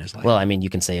education is like. Well, I mean, you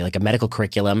can say like a medical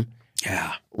curriculum.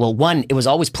 Yeah. Well, one, it was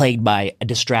always plagued by a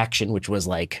distraction, which was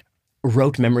like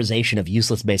rote memorization of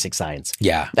useless basic science.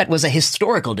 Yeah. That was a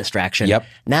historical distraction. Yep.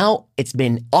 Now it's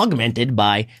been augmented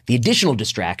by the additional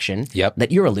distraction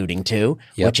that you're alluding to,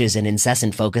 which is an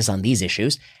incessant focus on these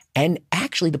issues. And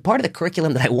actually, the part of the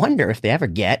curriculum that I wonder if they ever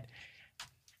get,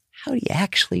 how do you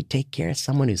actually take care of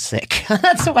someone who's sick?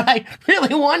 That's what I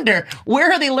really wonder.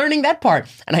 Where are they learning that part?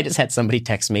 And I just had somebody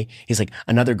text me. He's like,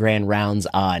 another grand rounds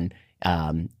on,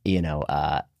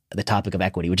 the topic of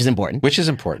equity, which is important.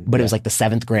 But it was like the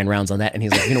 7th grand rounds on that. And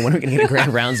he's like, when are we going to get a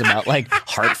grand rounds about like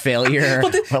heart failure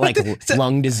or like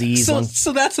lung disease?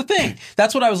 So that's the thing.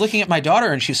 That's what I was looking at my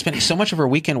daughter, and she was spending so much of her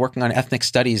weekend working on ethnic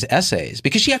studies essays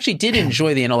because she actually did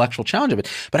enjoy the intellectual challenge of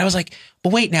it. But I was like,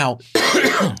 but wait, now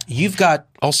you've got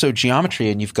also geometry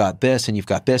and you've got this and you've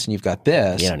got this and you've got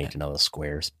this. You don't need to know the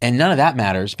squares. And none of that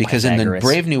matters because in the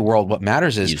Brave New World, what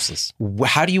matters is useless.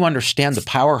 How do you understand the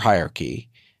power hierarchy?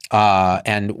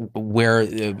 And where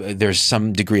there's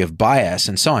some degree of bias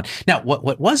and so on. Now,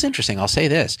 what was interesting, I'll say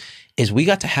this, is we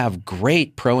got to have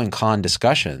great pro and con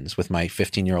discussions with my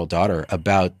 15-year-old daughter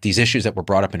about these issues that were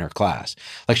brought up in her class.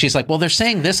 Like she's like, well, they're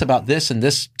saying this about this and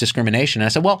this discrimination. And I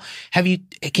said, well,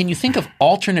 can you think of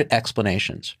alternate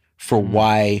explanations for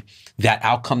why that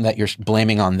outcome that you're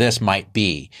blaming on this might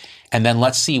be? And then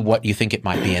let's see what you think it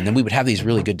might be. And then we would have these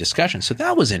really good discussions. So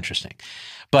that was interesting.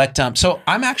 But so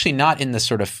I'm actually not in this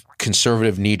sort of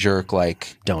conservative knee-jerk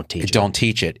like don't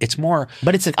teach it. It's more,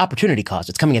 but it's an opportunity cost.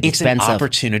 It's coming at the expense of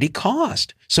opportunity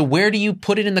cost. So where do you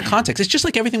put it in the context? It's just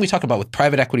like everything we talk about with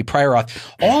private equity, prior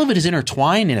auth. All of it is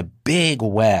intertwined in a big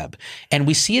web, and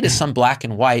we see it as some black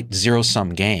and white zero-sum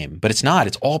game, but it's not.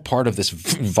 It's all part of this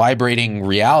vibrating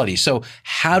reality. So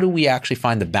how do we actually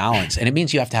find the balance? And it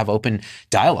means you have to have open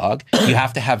dialogue. You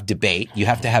have to have debate. You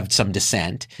have to have some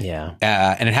dissent. Yeah,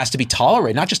 and it has to be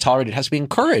tolerated. Not just tolerated, it has to be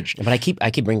encouraged. But I keep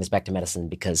bringing this back to medicine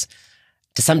because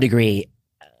to some degree,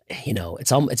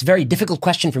 it's a very difficult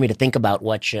question for me to think about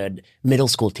what should middle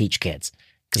school teach kids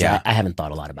because I haven't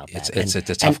thought a lot about that. It's a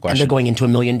tough question. And they're going into a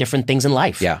million different things in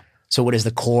life. Yeah. So what is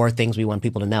the core things we want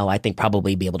people to know? I think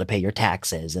probably be able to pay your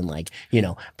taxes and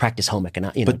practice home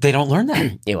economics. But they don't learn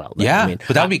that.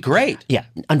 But that would be great. Yeah.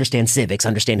 Understand civics,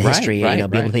 understand history, be able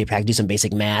to pay your taxes, do some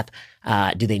basic math.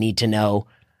 Do they need to know,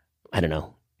 I don't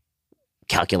know,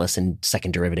 calculus and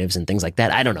second derivatives and things like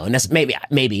that? I don't know. And that's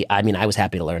maybe, I mean, I was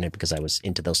happy to learn it because I was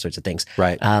into those sorts of things.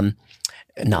 Right.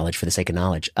 Knowledge for the sake of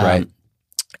knowledge. Right.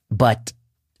 But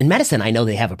in medicine, I know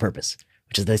they have a purpose,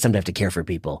 which is they sometimes have to care for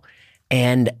people.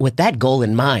 And with that goal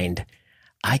in mind,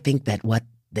 I think that what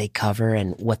they cover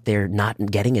and what they're not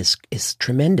getting is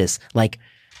tremendous. Like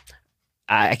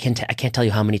I can't tell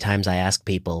you how many times I ask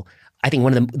people, I think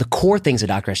one of the core things a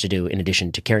doctor has to do in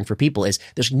addition to caring for people is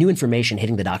there's new information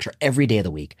hitting the doctor every day of the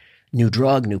week. New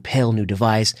drug, new pill, new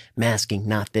device, masking,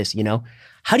 not this,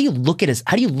 How do you look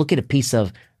at a piece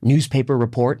of newspaper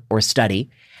report or study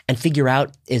and figure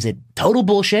out, is it total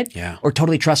bullshit or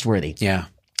totally trustworthy? Yeah.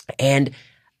 And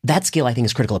that skill, I think,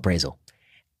 is critical appraisal.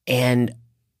 And,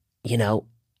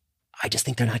 I just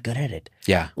think they're not good at it.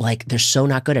 Yeah. Like they're so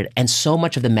not good at it. And so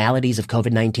much of the maladies of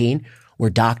COVID-19 were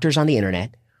doctors on the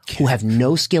internet who have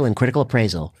no skill in critical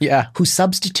appraisal, who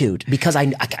substitute because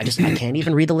I can't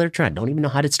even read the literature. I don't even know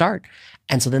how to start.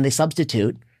 And so then they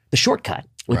substitute the shortcut,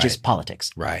 which is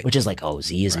politics, which is like,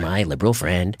 Z is my liberal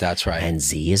friend. That's right. And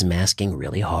Z is masking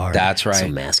really hard. That's right. So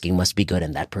masking must be good.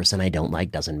 And that person I don't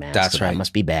like doesn't mask. That's so right. That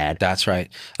must be bad. That's right.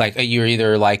 Like you're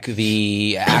either like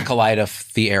the acolyte of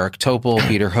the Eric Topol,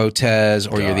 Peter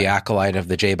Hotez, or you're the acolyte of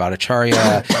the Jay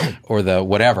Bhattacharya or the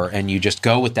whatever. And you just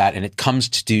go with that. And it comes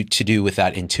to do with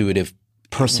that intuitive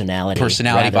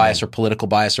personality bias or political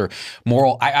bias or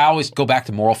moral. I always go back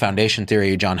to moral foundation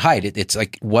theory of John Haidt. It's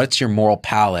like, what's your moral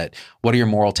palate? What are your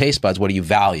moral taste buds? What do you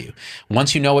value?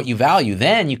 Once you know what you value,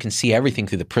 then you can see everything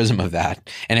through the prism of that.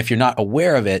 And if you're not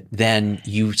aware of it, then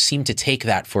you seem to take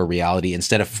that for reality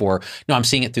instead of I'm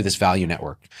seeing it through this value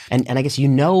network. And I guess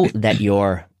that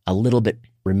you're a little bit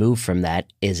removed from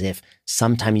that is if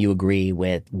sometime you agree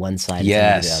with one side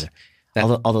and the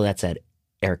other. Although that said,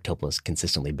 Eric Topol is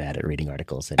consistently bad at reading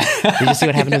articles. Did you see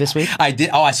what happened to this week? I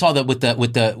did. Oh, I saw that with the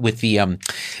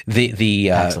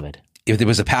Paxlovid. There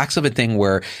was a Paxlovid thing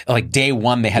where like day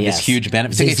one they had this huge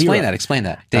benefit. Explain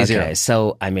that. Day zero.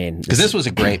 So I mean, because this was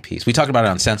a great piece. We talked about it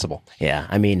on Sensible. Yeah,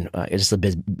 I mean, just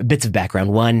bits of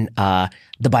background. One,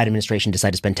 The Biden administration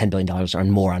decided to spend $10 billion or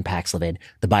more on Paxlovid.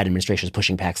 The Biden administration is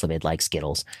pushing Paxlovid like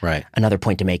Skittles. Right. Another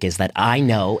point to make is that I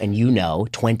know, and you know,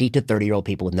 20 to 30-year-old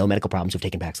people with no medical problems who've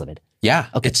taken Paxlovid. Yeah.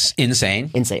 Okay. It's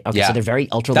insane. Insane. Okay. Yeah. So they're very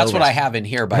ultra low That's what risk. I have in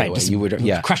here, by the way. Just You would,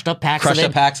 crushed up Paxlovid. Crushed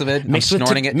up Paxlovid. I'm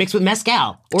snorting it. Mixed with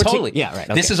mezcal. Or Totally. Yeah, right.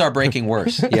 Okay. This is our breaking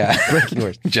worse. Yeah. Breaking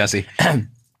worse. Jesse.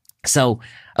 So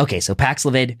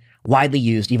Paxlovid, widely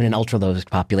used even in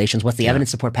ultra-low-risk populations. What's the evidence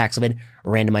to support Paxlovid? A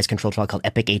randomized controlled trial called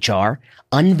EPIC-HR.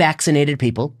 Unvaccinated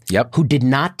people who did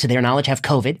not, to their knowledge, have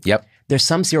COVID. Yep. There's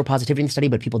some seropositivity in the study,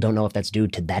 but people don't know if that's due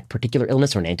to that particular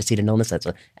illness or an antecedent illness. That's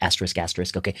a asterisk.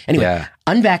 Okay. Anyway,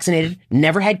 unvaccinated,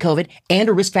 never had COVID, and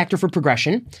a risk factor for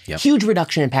progression. Yep. Huge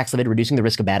reduction in Paxlovid, reducing the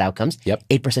risk of bad outcomes. Yep.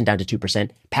 8% down to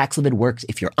 2%. Paxlovid works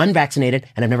if you're unvaccinated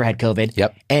and have never had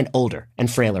COVID and older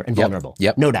and frailer and vulnerable.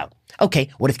 Yep. No doubt. Okay,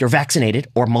 what if you're vaccinated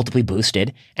or multiply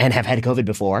boosted and have had COVID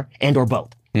before and or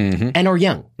both and or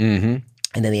young? And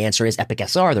then the answer is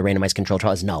EPIC-SR, the randomized controlled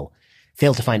trial, is null.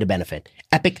 Failed to find a benefit.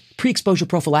 EPIC pre-exposure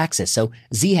prophylaxis. So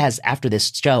Z has, after this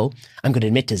show, I'm going to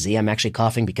admit to Z, I'm actually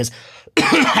coughing because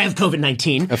I have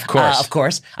COVID-19. Of course.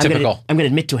 Typical. I'm going to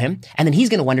admit to him. And then he's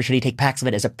going to wonder, should he take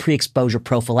Paxlovid as a pre-exposure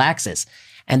prophylaxis?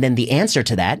 And then the answer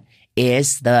to that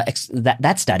is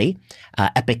that study,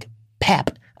 EPIC-PEP,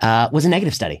 was a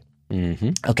negative study.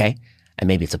 Okay. And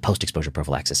maybe it's a post-exposure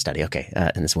prophylaxis study. Okay.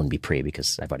 And this wouldn't be pre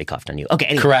because I've already coughed on you. Okay.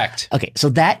 Anyway. Correct. Okay. So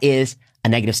that is a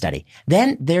negative study.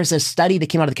 Then there's a study that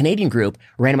came out of the Canadian group,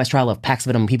 randomized trial of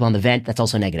Paxlovid on people on the vent. That's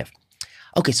also negative.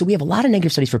 Okay. So we have a lot of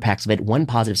negative studies for Paxlovid. One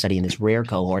positive study in this rare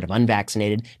cohort of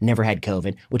unvaccinated, never had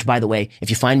COVID, which, by the way, if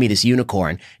you find me this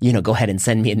unicorn, go ahead and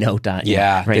send me a note on.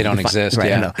 Yeah. They don't exist. Right.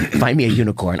 Yeah. Find me a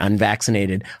unicorn,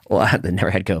 unvaccinated, or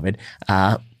never had COVID.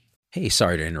 Hey,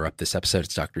 sorry to interrupt this episode.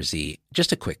 It's Dr. Z.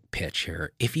 Just a quick pitch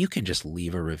here. If you can just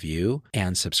leave a review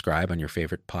and subscribe on your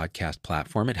favorite podcast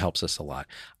platform, it helps us a lot.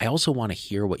 I also want to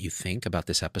hear what you think about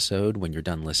this episode when you're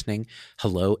done listening.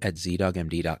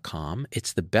 hello@zdogmd.com.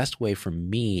 It's the best way for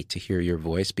me to hear your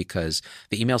voice because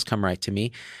the emails come right to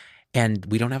me. And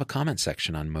we don't have a comment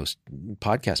section on most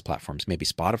podcast platforms. Maybe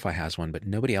Spotify has one, but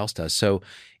nobody else does. So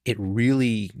it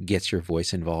really gets your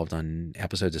voice involved on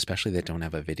episodes, especially that don't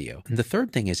have a video. And the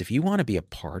third thing is if you want to be a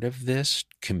part of this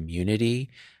community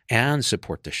and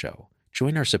support the show,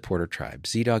 join our supporter tribe,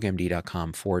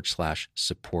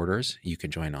 zdogmd.com/supporters. You can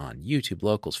join on YouTube,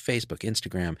 Locals, Facebook,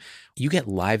 Instagram. You get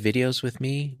live videos with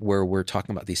me where we're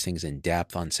talking about these things in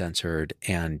depth, uncensored,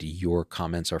 and your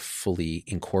comments are fully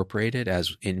incorporated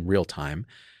as in real time.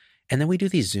 And then we do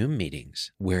these Zoom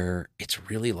meetings where it's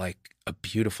really like a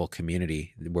beautiful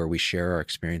community where we share our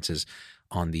experiences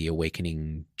on the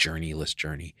awakening journeyless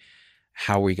journey.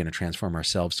 How are we going to transform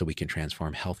ourselves so we can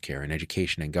transform healthcare and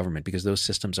education and government? Because those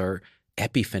systems are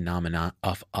epiphenomena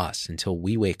of us. Until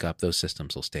we wake up, those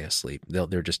systems will stay asleep.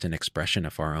 They're just an expression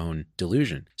of our own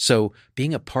delusion. So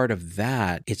being a part of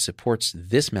that, it supports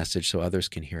this message so others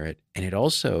can hear it. And it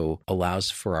also allows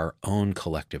for our own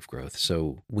collective growth.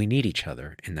 So we need each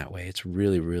other in that way. It's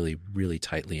really, really, really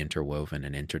tightly interwoven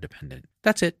and interdependent.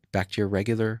 That's it. Back to your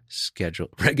regularly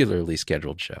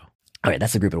scheduled show. All right.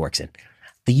 That's the group it works in.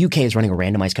 The UK is running a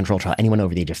randomized control trial. Anyone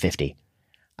over the age of 50.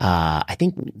 I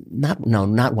think not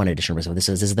one additional risk. This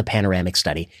is the panoramic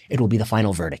study. It will be the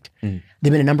final verdict. There've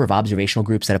been a number of observational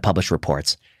groups that have published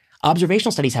reports.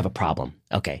 Observational studies have a problem.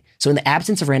 Okay. So in the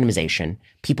absence of randomization,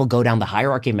 people go down the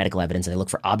hierarchy of medical evidence and they look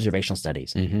for observational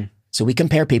studies. So we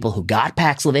compare people who got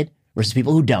Paxlovid versus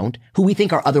people who don't, who we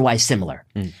think are otherwise similar.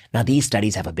 Now these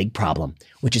studies have a big problem,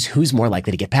 which is who's more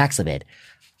likely to get Paxlovid.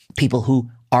 People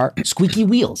who are squeaky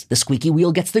wheels. The squeaky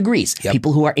wheel gets the grease. Yep.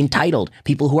 People who are entitled,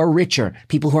 people who are richer,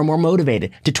 people who are more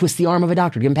motivated to twist the arm of a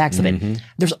doctor to give him Paxlovid.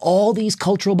 There's all these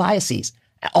cultural biases,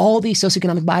 all these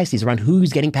socioeconomic biases around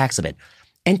who's getting Paxlovid.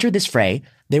 Enter this fray.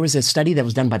 There was a study that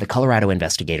was done by the Colorado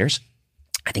investigators.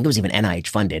 I think it was even NIH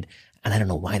funded. And I don't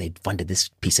know why they funded this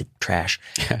piece of trash.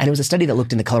 And it was a study that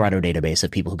looked in the Colorado database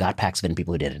of people who got Paxlovid and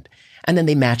people who didn't. And then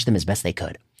they matched them as best they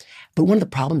could. But one of the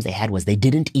problems they had was they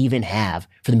didn't even have,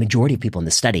 for the majority of people in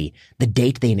the study, the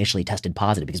date they initially tested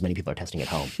positive because many people are testing at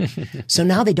home. So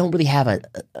now they don't really have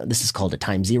this is called a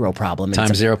time zero problem.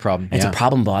 It's a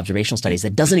problem of observational studies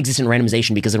that doesn't exist in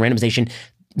randomization because in randomization,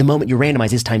 the moment you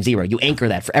randomize is time zero. You anchor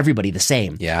that for everybody the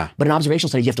same. Yeah. But in observational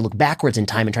studies, you have to look backwards in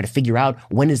time and try to figure out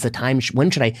when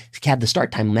should I have the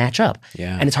start time match up?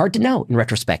 Yeah. And it's hard to know in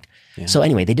retrospect. Yeah. So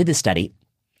anyway, they did this study,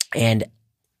 and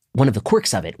one of the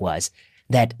quirks of it was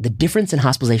that the difference in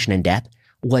hospitalization and death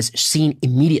was seen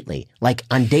immediately, like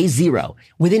on day zero.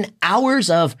 Within hours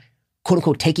of, quote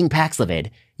unquote, taking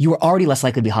Paxlovid, you were already less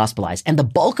likely to be hospitalized. And the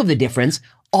bulk of the difference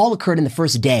all occurred in the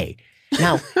first day.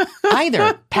 Now,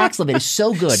 either Paxlovid is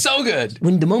so good. So good.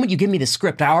 When the moment you give me the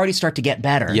script, I already start to get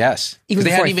better. Yes. Even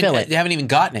before I fill it. They haven't even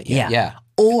gotten it yet. Yeah.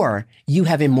 Or you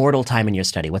have immortal time in your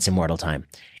study. What's immortal time?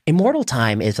 Immortal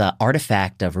time is an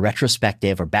artifact of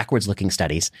retrospective or backwards looking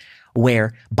studies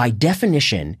where by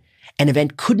definition, an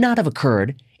event could not have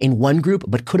occurred in one group,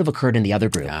 but could have occurred in the other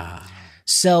group.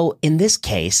 So in this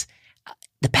case,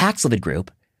 the Paxlovid group,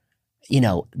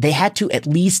 they had to at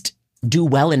least do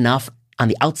well enough on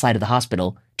the outside of the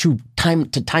hospital to time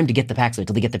to get the Paxlovid,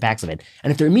 till they get the Paxlovid. And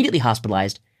if they're immediately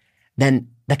hospitalized, then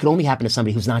that could only happen to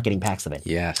somebody who's not getting Paxlovid.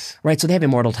 Yes. Right. So they have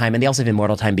immortal time, and they also have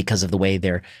immortal time because of the way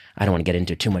I don't want to get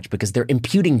into it too much, because they're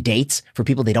imputing dates for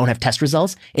people they don't have test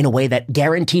results in a way that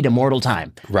guaranteed immortal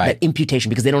time. Right. That imputation,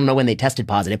 because they don't know when they tested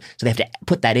positive. So they have to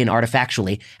put that in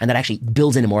artifactually, and that actually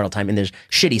builds in immortal time in this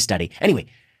shitty study. Anyway,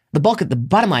 the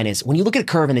bottom line is when you look at a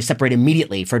curve and they separate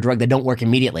immediately for a drug that don't work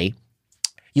immediately,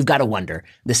 you've got to wonder,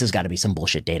 this has got to be some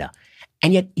bullshit data.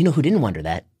 And yet, you know who didn't wonder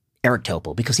that? Eric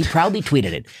Topol, because he proudly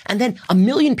tweeted it. And then 1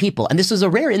 million people, and this was a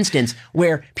rare instance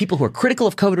where people who are critical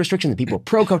of COVID restrictions and people who are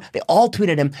pro-COVID, they all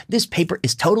tweeted him, this paper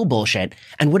is total bullshit.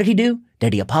 And what did he do?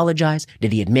 Did he apologize?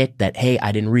 Did he admit that, hey,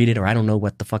 I didn't read it, or I don't know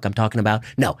what the fuck I'm talking about?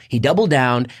 No, he doubled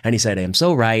down and he said, I am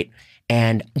so right.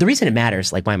 And the reason it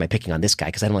matters, like, why am I picking on this guy?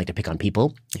 Because I don't like to pick on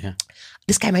people. Yeah.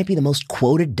 This guy might be the most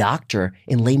quoted doctor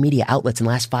in lay media outlets in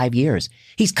the last 5 years.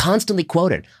 He's constantly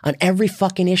quoted on every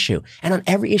fucking issue. And on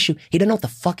every issue, he doesn't know what the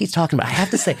fuck he's talking about. I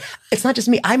have to say, it's not just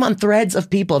me. I'm on threads of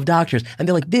people, of doctors, and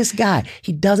they're like, this guy,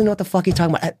 he doesn't know what the fuck he's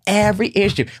talking about at every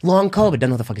issue. Long COVID, doesn't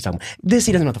know what the fuck he's talking about. This,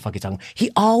 he doesn't know what the fuck he's talking about. He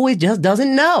always just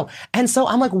doesn't know. And so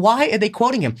I'm like, why are they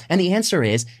quoting him? And the answer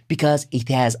is because he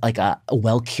has like a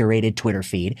well-curated Twitter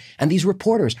feed. And these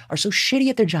reporters are so shitty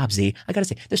at their job, Z. I gotta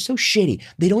say, they're so shitty.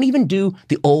 They don't even do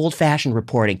the old-fashioned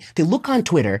reporting. They look on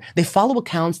Twitter, they follow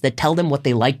accounts that tell them what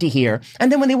they like to hear,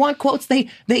 and then when they want quotes, they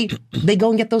go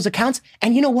and get those accounts.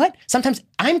 And you know what? Sometimes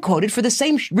I'm quoted for the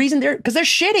same reason, because they're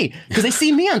shitty, because they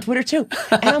see me on Twitter too.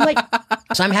 And I'm like,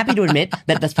 so I'm happy to admit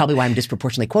that that's probably why I'm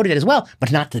disproportionately quoted as well,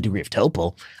 but not to the degree of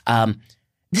Topol.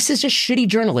 This is just shitty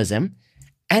journalism,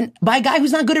 and by a guy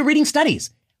who's not good at reading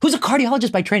studies, who's a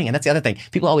cardiologist by training. And that's the other thing.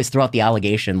 People always throw out the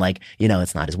allegation like,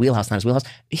 it's not his wheelhouse, not his wheelhouse.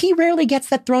 He rarely gets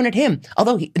that thrown at him.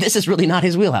 Although this is really not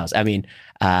his wheelhouse. I mean,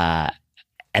 and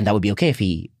that would be okay if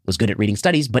he was good at reading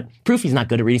studies. But proof he's not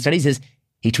good at reading studies is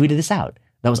he tweeted this out.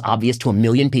 That was obvious to 1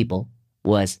 million people,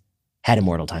 had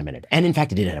immortal time in it. And in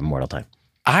fact, it did have immortal time.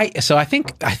 I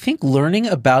think learning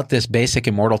about this basic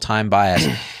immortal time bias,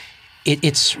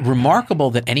 it's remarkable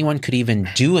that anyone could even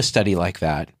do a study like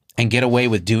that and get away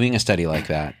with doing a study like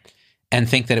that and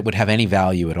think that it would have any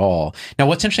value at all. Now,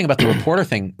 what's interesting about the reporter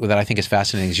thing that I think is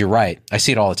fascinating is you're right. I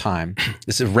see it all the time.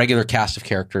 This is a regular cast of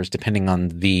characters depending on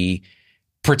the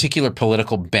particular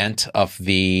political bent of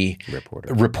the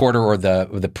reporter or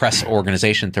the press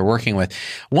organization that they're working with.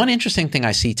 One interesting thing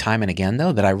I see time and again,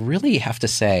 though, that I really have to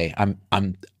say,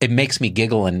 it makes me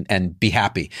giggle and be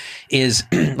happy, is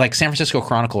like San Francisco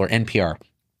Chronicle or NPR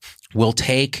will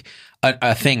take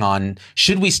a thing on,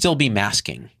 should we still be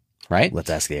masking, right? Let's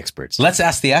ask the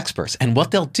experts. And what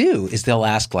they'll do is they'll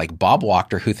ask like Bob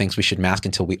Wachter, who thinks we should mask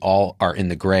until we all are in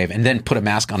the grave, and then put a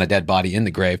mask on a dead body in the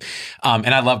grave.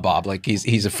 And I love Bob, like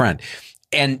he's a friend.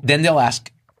 And then they'll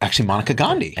ask actually Monica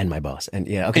Gandhi. And my boss. And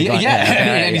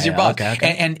and he's your boss.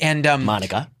 Okay. And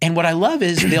Monica. And what I love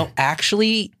is they'll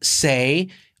actually say,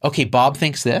 okay, Bob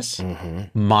thinks this,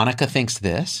 Monica thinks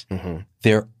this.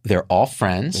 They're all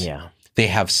friends. Yeah. They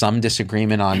have some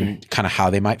disagreement on kind of how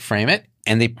they might frame it,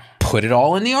 and they put it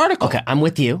all in the article. Okay, I'm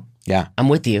with you. Yeah. I'm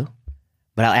with you.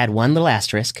 But I'll add one little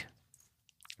asterisk,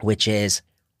 which is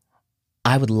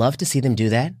I would love to see them do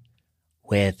that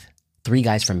with 3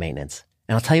 guys from maintenance.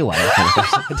 And I'll tell you why.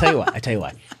 I'll tell you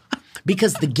why.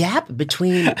 Because the gap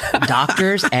between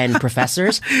doctors and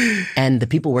professors and the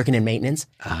people working in maintenance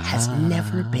has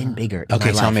never been bigger in my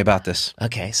life. Tell me about this.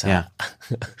 Okay, so... Yeah.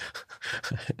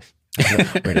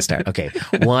 Where to start? Okay.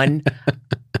 One,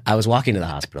 I was walking to the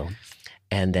hospital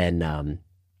and then...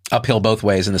 uphill both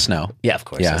ways in the snow. Yeah, of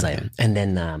course. As I am. And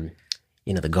then,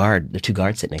 the 2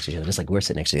 guards sit next to each other, just like we're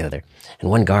sitting next to the other. And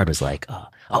one guard was like,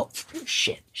 oh,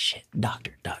 shit,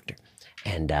 doctor.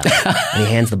 And he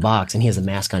hands the box and he has a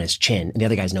mask on his chin. And the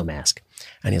other guy's no mask.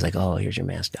 And he's like, oh, here's your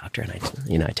mask, doctor.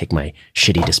 And I take my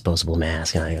shitty disposable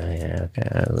mask and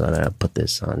I put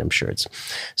this on. I'm sure it's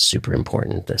super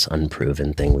important, this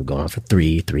unproven thing we've gone on for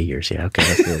three years. Yeah, okay,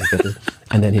 let's do it.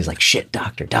 And then he's like, shit,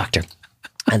 doctor.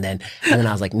 And then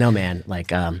I was like, no, man,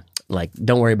 like, like,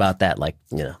 don't worry about that. Like,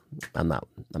 I'm not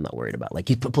worried about, like,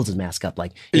 he pulls his mask up.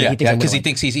 Like, because he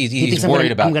thinks he's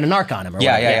worried about. I'm going to narc on him. Or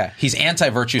Yeah. He's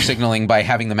anti-virtue signaling by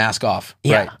having the mask off.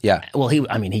 Yeah. Right. Yeah. Well,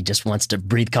 he just wants to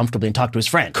breathe comfortably and talk to his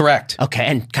friend. Correct. Okay.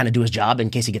 And kind of do his job in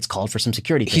case he gets called for some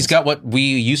security things. He's got what we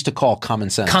used to call common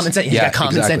sense. He's got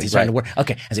common sense. He's trying to right. work.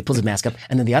 Okay. As he pulls his mask up.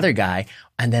 And then the other guy,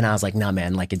 and then I was like, nah,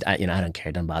 man, like, I don't care.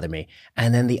 It doesn't bother me.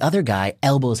 And then the other guy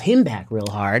elbows him back real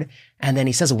hard. And then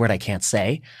he says a word I can't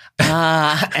say.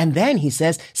 And then he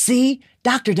says, see,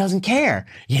 doctor doesn't care,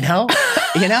 and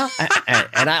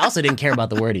I also didn't care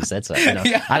about the word he said. So,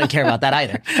 I didn't care about that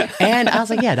either. And I was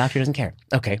like, yeah, doctor doesn't care.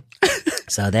 Okay.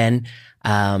 So then,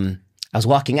 I was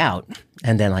walking out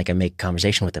and then like I make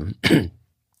conversation with them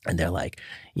and they're like,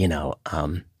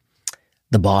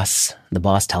 the boss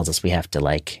tells us we have to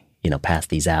like, pass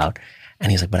these out.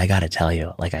 And he's like, but I got to tell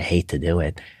you, like, I hate to do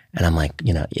it. And I'm like,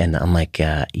 and I'm like,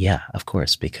 yeah, of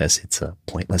course, because it's a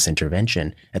pointless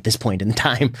intervention at this point in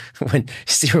time when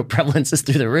zero prevalence is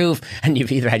through the roof and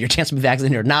you've either had your chance to be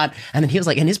vaccinated or not. And then he was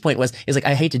like, and his point was, he's like,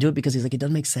 I hate to do it because he's like, it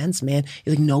doesn't make sense, man.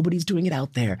 He's like, nobody's doing it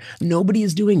out there. Nobody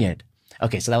is doing it.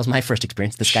 Okay, so that was my first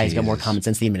experience. This guy's got more common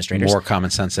sense than the administrators. More common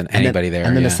sense than anybody there.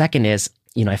 And then the second is,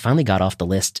 I finally got off the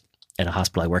list at a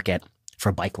hospital I work at for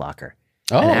a bike locker.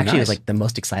 Oh, and actually, nice. It was like the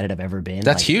most excited I've ever been.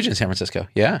 That's huge in San Francisco.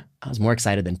 Yeah. I was more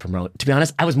excited than promote. To be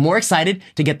honest, I was more excited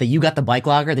to get the you got the bike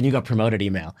locker than you got promoted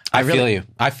email. I feel you.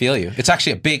 It's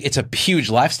actually it's a huge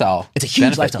lifestyle. It's a huge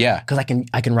benefit. lifestyle. Yeah. Because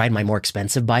I can ride my more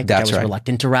expensive bike, That's which I was right.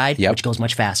 reluctant to ride, which goes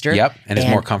much faster. Yep. And is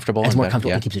more comfortable. It's more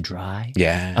comfortable and keeps it dry.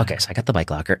 Yeah. Okay, so I got the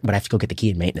bike locker, but I have to go get the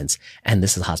key in maintenance. And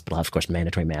this is a hospital, of course,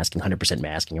 mandatory masking, 100%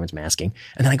 masking, everyone's masking.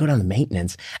 And then I go down to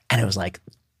maintenance and it was like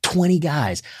 20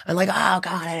 guys. I'm like, oh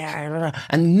God.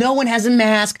 And no one has a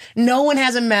mask. No one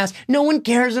has a mask. No one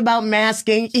cares about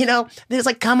masking. They're just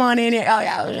like, come on in here. Oh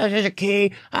yeah, there's a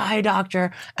key. Hi,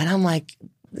 doctor. And I'm like,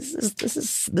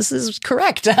 this is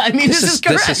correct. I mean, this is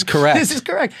correct. This is correct. This is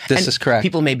correct. This is correct.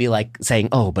 People may be like saying,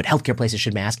 oh, but healthcare places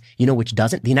should mask. Which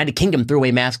doesn't? The United Kingdom threw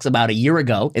away masks about a year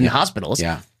ago in the hospitals.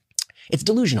 Yeah. It's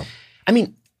delusional. I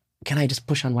mean, can I just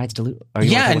push on why it's delusional?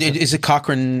 Yeah, and is it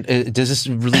Cochrane? Does this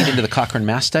lead into the Cochrane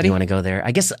mass study? You want to go there?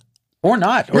 I guess. Or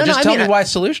not. Or tell me why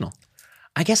it's delusional.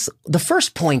 I guess the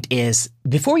first point is,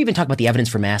 before we even talk about the evidence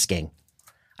for masking,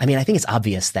 I think it's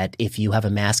obvious that if you have a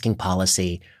masking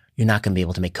policy, you're not going to be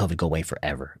able to make COVID go away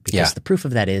forever. Because the proof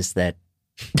of that is that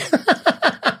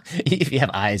if you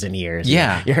have eyes and ears,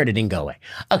 you heard it didn't go away.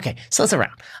 Okay, so it's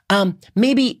around.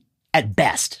 Maybe at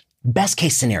best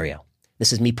case scenario,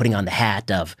 this is me putting on the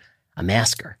hat of a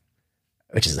masker,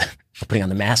 which is putting on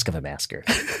the mask of a masker,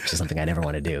 which is something I never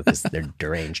want to do because they're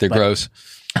deranged. They're gross.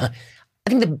 I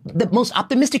think the most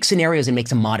optimistic scenario is it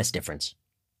makes a modest difference.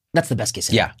 That's the best case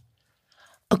scenario.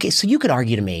 Yeah. Okay, so you could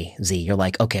argue to me, Z, you're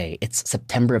like, okay, it's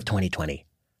September of 2020.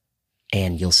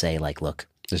 And you'll say like, look.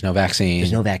 There's no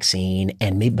vaccine.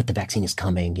 And but the vaccine is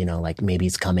coming, like maybe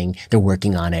it's coming. They're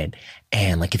working on it.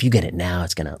 And like, if you get it now,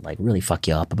 it's going to like really fuck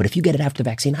you up. But if you get it after the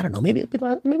vaccine, I don't know, maybe it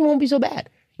won't be so bad,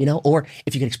 or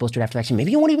if you get exposed to it after the vaccine,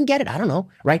 maybe you won't even get it. I don't know.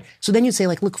 Right. So then you'd say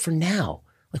like, look, for now,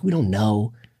 like, we don't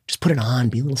know. Just put it on,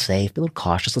 be a little safe, be a little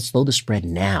cautious. Let's slow the spread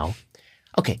now.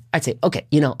 Okay. I'd say, okay,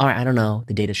 all right, I don't know.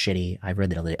 The data's shitty. I've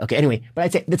read the other day. Okay. Anyway, but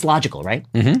I'd say it's logical, right?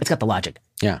 Mm-hmm. It's got the logic.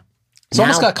 Yeah. It's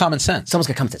almost got common sense.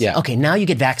 Yeah. Okay, now you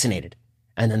get vaccinated,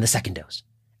 and then the second dose.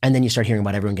 And then you start hearing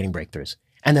about everyone getting breakthroughs.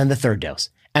 And then the third dose.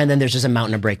 And then there's just a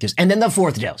mountain of breakthroughs. And then the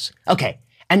fourth dose. Okay.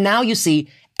 And now you see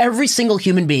every single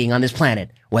human being on this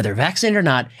planet, whether vaccinated or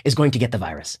not, is going to get the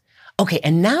virus. Okay,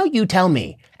 and now you tell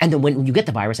me, and then when you get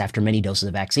the virus after many doses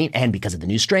of vaccine, and because of the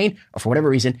new strain, or for whatever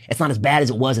reason, it's not as bad as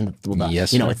it was in the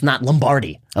it's not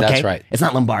Lombardy. Okay? That's right. It's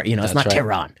not Lombardy, it's not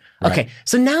Tehran. Right. Okay,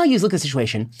 so now you look at the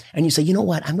situation and you say, you know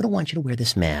what, I'm going to want you to wear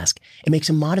this mask. It makes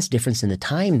a modest difference in the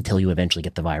time until you eventually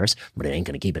get the virus, but it ain't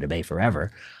going to keep it at bay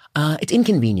forever. It's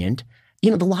inconvenient.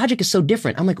 The logic is so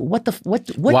different. I'm like, why?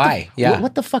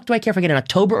 What the fuck do I care if I get it in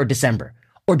October or December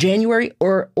or January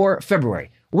or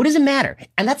February? What does it matter?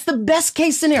 And that's the best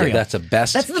case scenario. That's the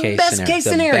best case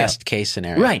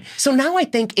scenario. Right. So now I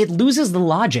think it loses the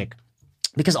logic.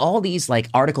 Because all these like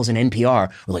articles in NPR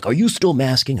were like, are you still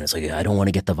masking? And it's like, I don't want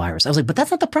to get the virus. I was like, but that's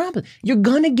not the problem. You're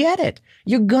going to get it.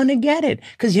 You're going to get it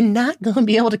because you're not going to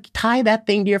be able to tie that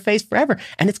thing to your face forever.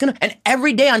 And and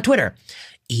every day on Twitter,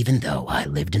 even though I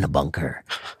lived in a bunker,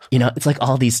 it's like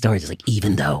all these stories. It's like,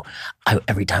 even though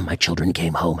every time my children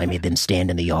came home, I made them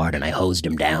stand in the yard and I hosed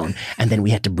them down. And then we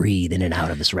had to breathe in and out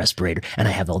of this respirator. And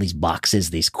I have all these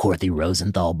boxes, these Corthy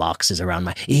Rosenthal boxes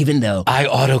around even though I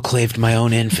autoclaved my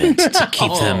own infant to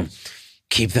keep them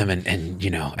keep them and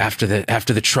after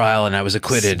the trial and I was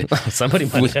acquitted Somebody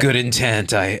with good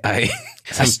intent. I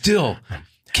still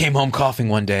came home coughing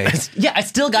one day. Yeah, I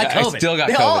still got COVID. I still got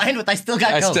they COVID. all end with I still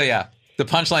got COVID. The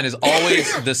punchline is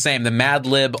always the same. The Mad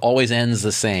Lib always ends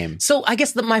the same. So I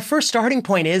guess my first starting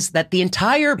point is that the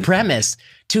entire premise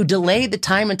to delay the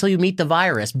time until you meet the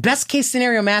virus, best case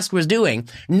scenario mask was doing,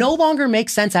 no longer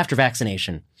makes sense after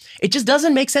vaccination. It just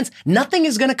doesn't make sense. Nothing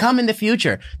is going to come in the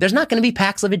future. There's not going to be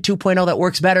Paxlovid 2.0 that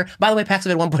works better. By the way,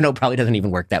 Paxlovid 1.0 probably doesn't even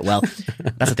work that well.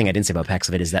 That's the thing I didn't say about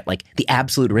Paxlovid is that like the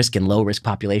absolute risk in low risk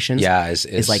populations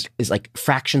is like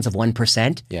fractions of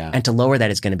 1%. Yeah. And to lower that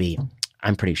is going to be,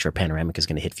 I'm pretty sure Panoramic is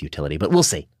going to hit futility, but we'll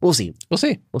see.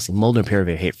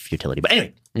 Molnupiravir hit futility. But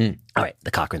anyway, all right,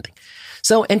 the Cochrane thing.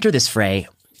 So enter this fray.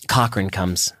 Cochrane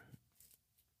comes.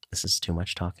 This is too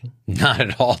much talking. Not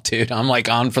at all, dude. I'm like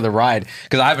on for the ride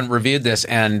because I haven't reviewed this,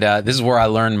 and this is where I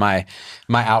learned my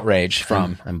outrage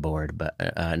from. I'm bored, but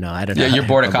no, I don't know. Yeah, you're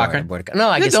bored of Cochrane? No,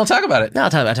 I guess don't talk about it. No, I'll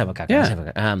talk about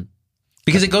Cochrane. Yeah.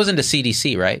 Because it goes into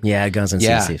CDC, right? Yeah, it goes into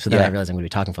CDC. So then I realized I'm going to be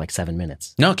talking for like 7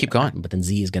 minutes. No, keep going. But then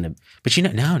Z is going to. But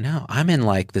no, I'm in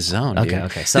like the zone. Okay, dude.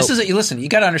 okay. So this is listen. You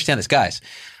got to understand this, guys.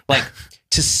 Like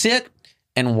to sit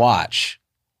and watch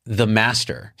the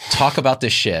master talk about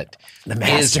this shit. The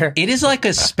master. It is like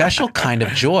a special kind of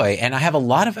joy. And I have a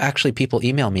lot of actually people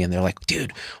email me and they're like,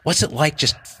 dude, what's it like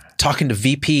just talking to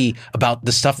VP about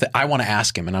the stuff that I want to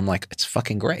ask him? And I'm like, it's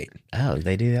fucking great. Oh,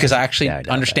 they do that? Because I actually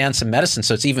understand some medicine,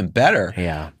 so it's even better.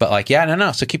 Yeah. But like,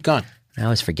 no. So keep going. I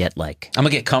always forget like. I'm going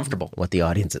to get comfortable. What the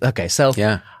audience is. Okay, so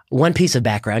one piece of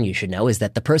background you should know is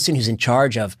that the person who's in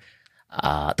charge of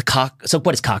so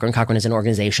what is Cochrane? Cochrane is an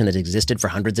organization that existed for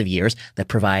hundreds of years that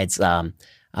provides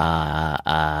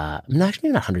actually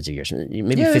not hundreds of years,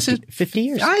 maybe 50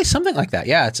 years. Something like that.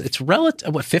 Yeah, it's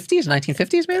relative. What, 50s,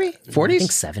 1950s, maybe 40s? I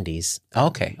think 70s.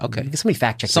 Okay. Somebody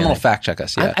fact check. Someone will fact check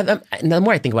us. Yeah. The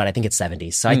more I think about it, I think it's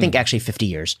 70s. So I think actually 50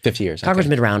 years. 50 years. Cochrane's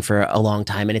been around for a long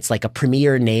time, and it's like a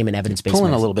premier name in evidence-based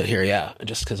medicine. medicine. A little bit here, yeah,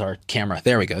 just because our camera.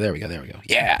 There we go.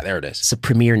 Yeah, there it is. It's a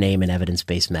premier name in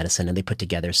evidence-based medicine, and they put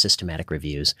together systematic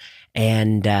reviews.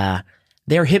 And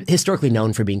they're historically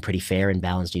known for being pretty fair and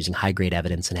balanced, using high-grade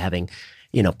evidence and having,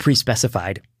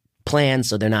 pre-specified plans.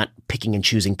 So they're not picking and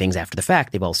choosing things after the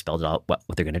fact. They've all spelled out what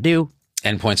they're going to do.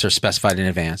 Endpoints are specified in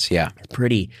advance. Yeah,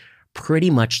 pretty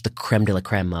much the creme de la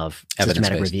creme of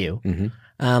systematic review.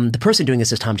 Mm-hmm. The person doing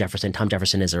this is Tom Jefferson. Tom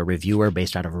Jefferson is a reviewer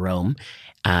based out of Rome.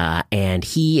 And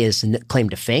he is claim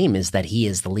to fame is that he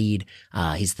is the lead.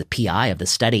 He's the PI of the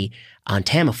study on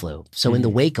Tamiflu. So in the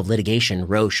wake of litigation,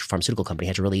 Roche pharmaceutical company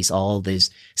had to release all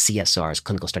these CSRs,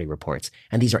 clinical study reports.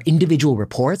 And these are individual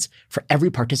reports for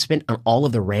every participant on all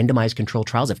of the randomized controlled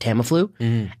trials of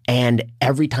Tamiflu and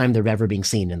every time they're ever being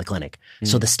seen in the clinic.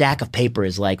 So the stack of paper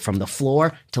is like from the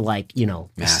floor to like,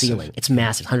 the ceiling. It's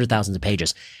massive, hundreds of thousands of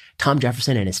pages. Tom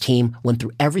Jefferson and his team went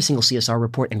through every single CSR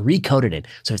report and recoded it.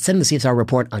 So it said in the CSR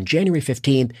report on January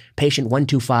 15th, patient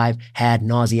 125 had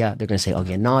nausea. They're going to say,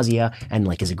 again, nausea. And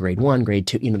like, is it grade 1, grade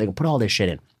 2? They're going to put all this shit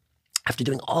in. After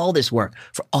doing all this work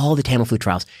for all the Tamiflu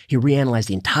trials, he reanalyzed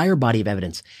the entire body of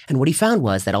evidence. And what he found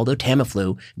was that although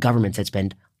Tamiflu, governments had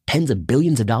spent tens of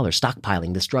billions of dollars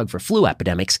stockpiling this drug for flu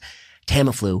epidemics,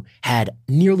 Tamiflu had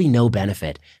nearly no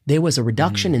benefit. There was a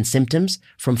reduction in symptoms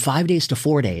from 5 days to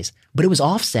 4 days, but it was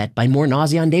offset by more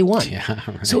nausea on day 1. Yeah,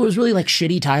 right. So it was really like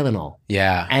shitty Tylenol.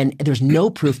 Yeah. And there's no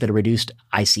proof that it reduced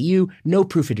ICU, no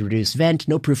proof it reduced vent,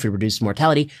 no proof it reduced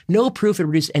mortality, no proof it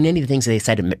reduced any of the things that they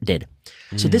said it did.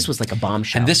 So this was like a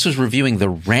bombshell. And this was reviewing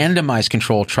the randomized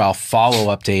control trial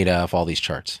follow-up data of all these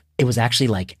charts. It was actually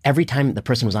like every time the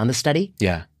person was on the study,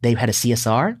 they had a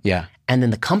CSR. Yeah. And then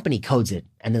the company codes it,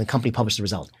 and then the company published the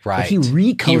result. Right. But he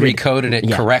recoded it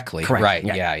correctly. Correct. Right.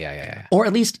 Yeah. Or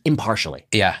at least impartially.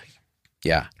 Yeah.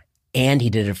 Yeah. And he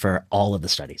did it for all of the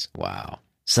studies. Wow.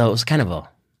 So it was kind of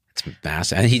it's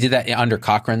massive. And he did that under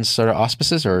Cochrane's sort of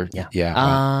auspices, or was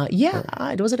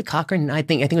it a Cochrane? I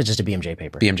think it was just a BMJ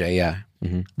paper. BMJ, yeah.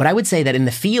 Mm-hmm. But I would say that in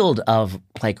the field of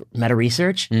like meta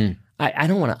research, I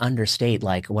don't want to understate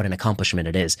like what an accomplishment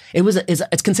it is.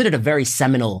 It's considered a very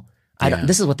seminal.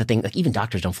 This is what the thing, like even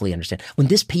doctors don't fully understand. When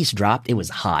this piece dropped, it was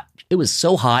hot. It was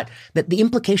so hot that the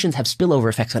implications have spillover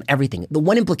effects on everything. The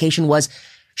one implication was,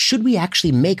 should we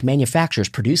actually make manufacturers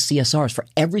produce CSRs for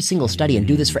every single study and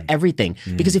do this for everything?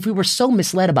 Because if we were so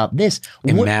misled about this,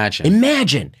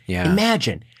 imagine.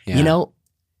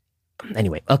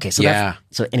 Anyway, okay. So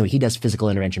anyway, he does physical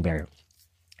intervention barrier.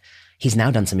 He's now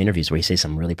done some interviews where he says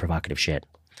some really provocative shit.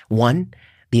 One,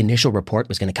 The initial report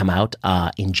was going to come out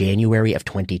in January of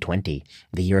 2020,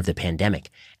 the year of the pandemic.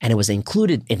 And it was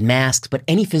included in masks, but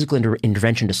any physical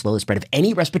intervention to slow the spread of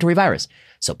any respiratory virus.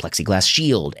 So plexiglass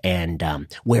shield and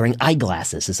wearing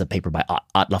eyeglasses. This is a paper by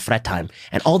Otla Fretheim.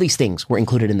 And all these things were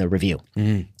included in the review.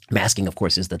 Masking, of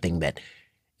course, is the thing that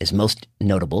is most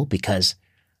notable because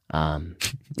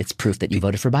it's proof that you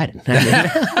voted for Biden.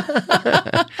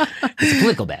 It's a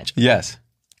political badge. Yes.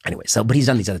 Anyway, but he's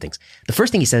done these other things. The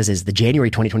first thing he says is the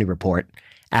January 2020 report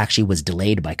actually was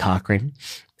delayed by Cochrane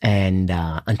and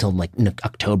until like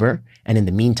October. And in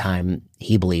the meantime,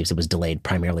 he believes it was delayed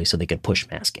primarily so they could push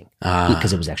masking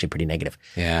because it was actually pretty negative.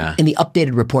 Yeah. In the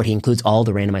updated report, he includes all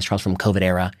the randomized trials from COVID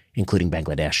era, including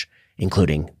Bangladesh,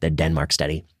 including the Denmark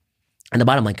study. And the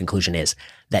bottom line conclusion is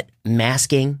that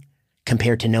masking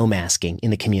compared to no masking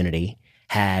in the community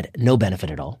had no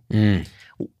benefit at all.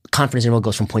 Confidence interval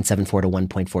goes from 0.74 to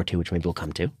 1.42, which maybe we'll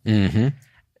come to.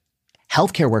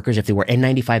 Healthcare workers, if they were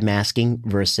N95 masking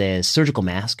versus surgical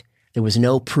mask, there was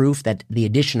no proof that the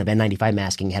addition of N95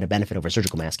 masking had a benefit over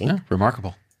surgical masking. Yeah,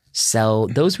 remarkable. So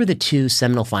those were the two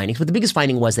seminal findings. But the biggest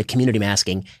finding was that community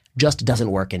masking just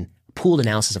doesn't work in pooled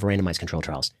analysis of randomized control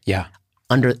trials. Yeah.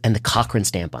 And the Cochrane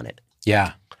stamp on it.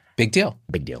 Yeah. Big deal.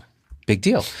 Big deal. Big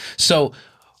deal. So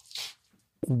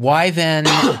why then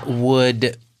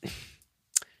would,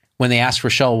 when they asked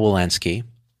Rochelle Walensky,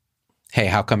 hey,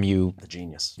 how come you... A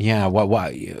genius. Yeah, why?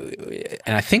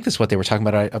 And I think that's what they were talking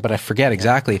about, but I forget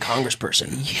exactly.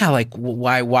 Congressperson. Yeah, like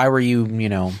why were you,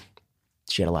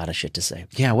 She had a lot of shit to say.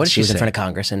 Yeah, what did she was say? in front of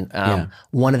Congress, and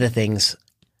one of the things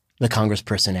the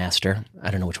congressperson asked her,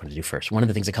 I don't know which one to do first. One of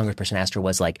the things the congressperson asked her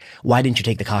was like, why didn't you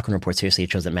take the Cochrane report seriously?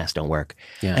 It shows that masks don't work.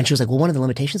 Yeah. And she was like, well, one of the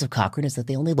limitations of Cochrane is that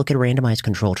they only look at randomized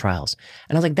control trials.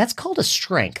 And I was like, that's called a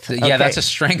strength. Yeah, okay. That's a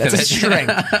strength that's of a it.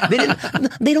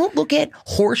 Strength. They don't look at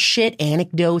horseshit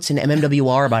anecdotes and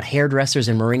MMWR about hairdressers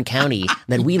in Marin County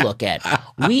that we look at.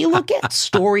 We look at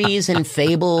stories and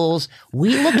fables.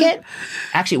 We look at,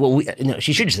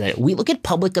 she should have said it. We look at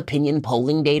public opinion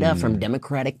polling data from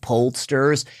Democratic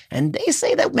pollsters, and they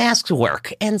say that masks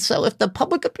work. And so if the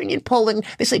public opinion polling,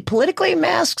 they say politically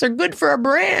masks are good for our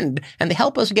brand and they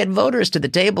help us get voters to the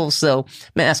table. So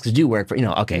masks do work for,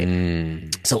 okay.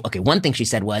 So, one thing she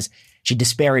said was she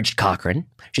disparaged Cochrane.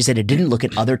 She said it didn't look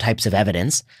at other types of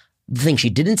evidence. The thing she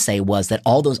didn't say was that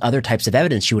all those other types of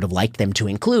evidence she would have liked them to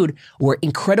include were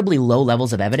incredibly low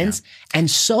levels of evidence and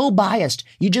so biased,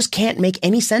 you just can't make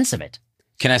any sense of it.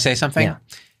 Can I say something? Yeah.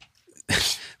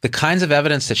 The kinds of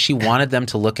evidence that she wanted them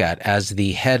to look at as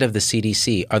the head of the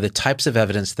CDC are the types of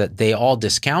evidence that they all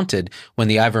discounted when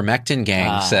the ivermectin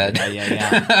gang said.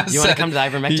 Yeah. You want to come to the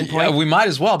ivermectin point? Yeah, we might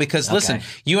as well because listen,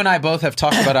 you and I both have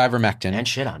talked about ivermectin. And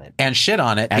shit on it.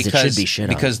 As it should be shit on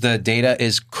it. Because the data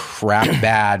is crap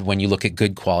bad when you look at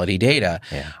good quality data.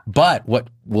 Yeah. But what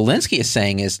Walensky is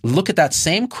saying is look at that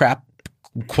same crap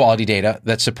quality data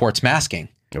that supports masking.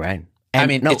 Right.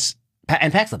 It's...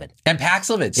 And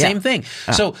Paxlovid, same thing.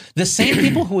 So the same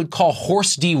people who would call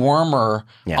horse dewormer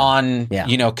on,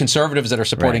 conservatives that are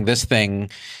supporting this thing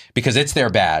because it's their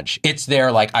badge. It's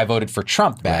their I voted for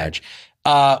Trump badge.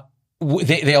 The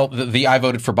I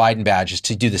voted for Biden badge is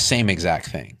to do the same exact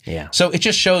thing. Yeah. So it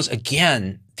just shows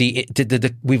again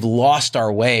we've lost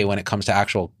our way when it comes to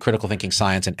actual critical thinking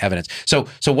science and evidence. So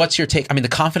what's your take? I mean, the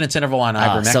confidence interval on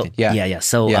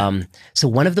ivermectin. So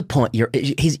one of the points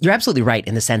you're absolutely right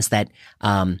in the sense that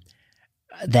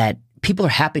that people are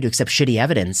happy to accept shitty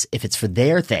evidence if it's for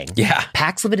their thing. Yeah.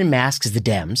 Paxlovid and masks is the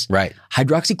Dems. Right.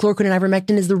 Hydroxychloroquine and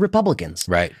ivermectin is the Republicans.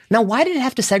 Right. Now, why did it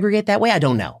have to segregate that way? I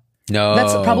don't know. No.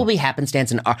 That's probably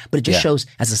happenstance, but it just shows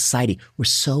as a society, we're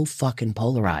so fucking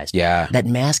polarized that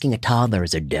masking a toddler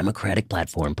is a Democratic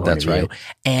platform point of view. Right.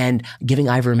 And giving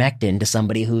ivermectin to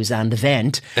somebody who's on the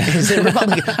vent is a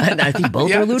Republican. And I think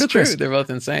both are ludicrous. True. They're both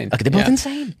insane. Okay, they're both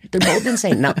insane. They're both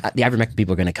insane. Now, the ivermectin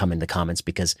people are going to come in the comments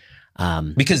because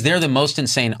they're the most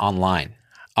insane online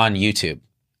on YouTube.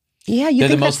 Yeah, you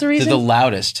think that's the reason? They're the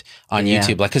loudest on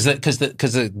YouTube, because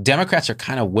the Democrats are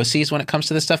kind of wussies when it comes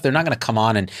to this stuff. They're not going to come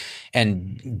on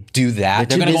and do that.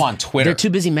 They're going to go on Twitter. They're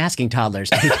too busy masking toddlers.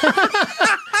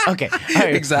 Okay,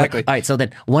 right. Exactly. All right. So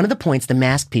then, one of the points the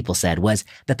mask people said was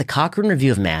that the Cochrane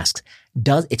review of masks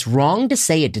it's wrong to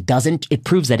say it doesn't. It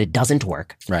proves that it doesn't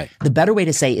work. Right. The better way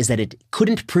to say is that it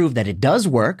couldn't prove that it does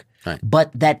work, but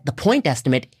that the point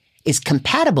estimate is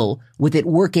compatible with it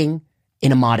working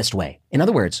in a modest way. In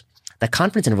other words, the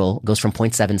confidence interval goes from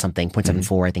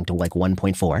 0.74, I think, to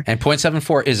 1.4. And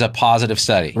 0.74 is a positive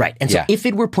study. Right. And so if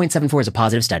it were 0.74 as a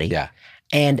positive study,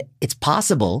 and it's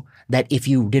possible that if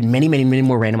you did many, many, many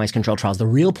more randomized control trials, the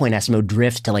real point estimate would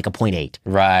drift to a 0.8.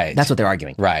 Right. That's what they're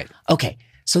arguing. Right. Okay.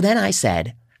 So then I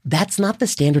said, That's not the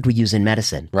standard we use in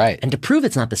medicine. Right. And to prove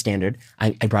it's not the standard,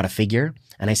 I brought a figure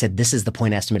and I said, this is the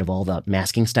point estimate of all the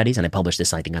masking studies. And I published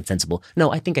this, I think, on Sensible.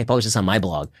 No, I think I published this on my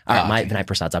blog, my Vinay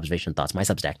Prasad's Observation Thoughts, my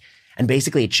Substack. And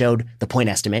basically it showed the point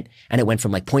estimate and it went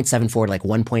from like 0.74 to like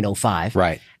 1.05.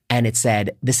 Right. And it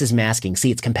said, this is masking.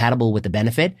 See, it's compatible with the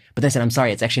benefit. But then I said, I'm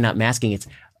sorry, it's actually not masking. It's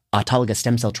autologous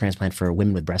stem cell transplant for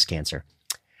women with breast cancer,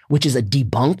 which is a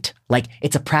debunked, like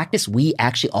it's a practice we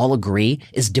actually all agree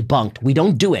is debunked. We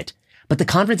don't do it. But the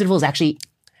confidence interval is actually,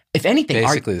 if anything,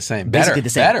 basically the same. Basically the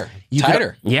same. Better.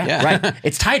 Tighter. Yeah, right.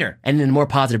 It's tighter and in a more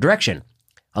positive direction.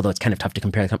 Although it's kind of tough to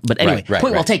compare. But anyway,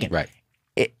 point well taken. Right.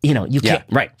 You can't.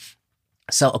 Right.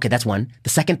 So, okay, that's one. The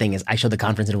second thing is I showed the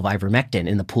confidence interval of ivermectin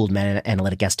in the pooled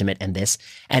meta-analytic estimate and this,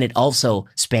 and it also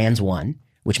spans 1,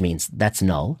 which means that's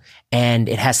null, and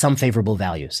it has some favorable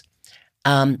values.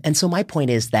 And so my point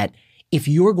is that if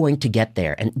you're going to get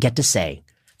there and get to say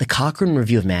the Cochrane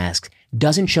review of masks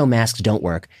doesn't show masks don't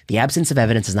work, the absence of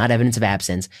evidence is not evidence of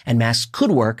absence, and masks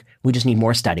could work, we just need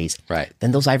more studies. Right.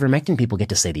 Then those ivermectin people get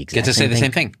to say the exact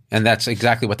same thing. And that's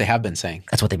exactly what they have been saying.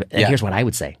 That's what and here's what I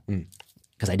would say.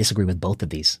 Because I disagree with both of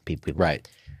these people. Right.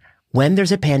 When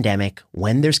there's a pandemic,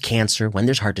 when there's cancer, when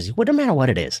there's heart disease, no matter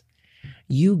what it is,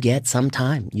 you get some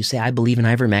time. You say, I believe in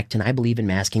ivermectin. I believe in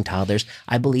masking toddlers.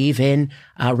 I believe in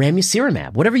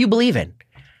ramucirumab, whatever you believe in.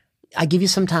 I give you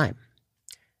some time.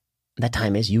 That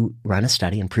time is you run a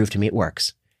study and prove to me it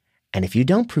works. And if you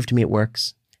don't prove to me it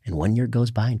works, and 1 year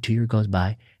goes by and 2 years goes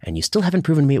by, and you still haven't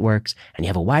proven to me it works, and you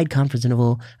have a wide confidence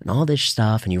interval and all this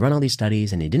stuff, and you run all these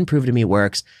studies and it didn't prove to me it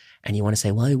works, and you want to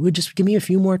say, well, it would just give me a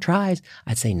few more tries.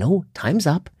 I'd say, no, time's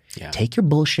up. Yeah. Take your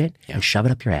bullshit and shove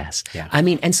it up your ass. Yeah. I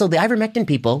mean, and so the ivermectin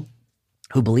people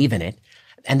who believe in it,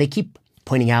 and they keep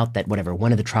pointing out that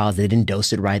one of the trials, they didn't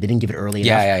dose it right. They didn't give it early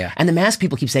enough. Yeah. And the mask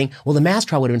people keep saying, well, the mask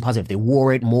trial would have been positive if they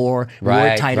wore it more, wore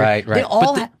it tighter. Right. They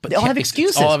all have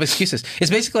excuses. All have excuses. It's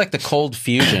basically like the cold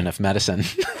fusion of medicine.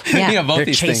 Yeah, both they're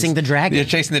these chasing things. the dragon. They're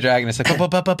chasing the dragon. It's like,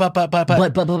 but.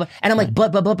 And I'm like,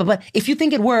 but. If you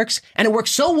think it works, and it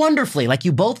works so wonderfully, like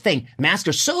you both think masks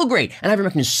are so great, and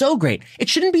ivermectin is so great, it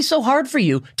shouldn't be so hard for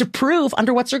you to prove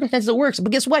under what circumstances it works.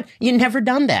 But guess what? You never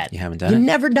done that. You haven't done it. You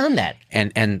never done that.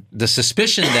 And the suspicion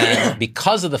then,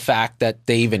 because of the fact that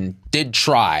they even did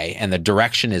try and the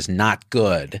direction is not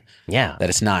good, that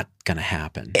it's not going to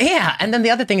happen. Yeah. And then the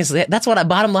other thing is that's what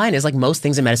bottom line is, like most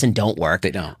things in medicine don't work.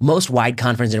 They don't. Most wide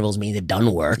confidence intervals mean it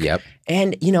doesn't work. Yep.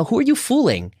 And, who are you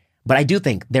fooling? But I do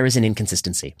think there is an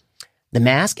inconsistency. The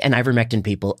mask and ivermectin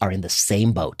people are in the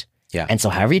same boat. Yeah. And so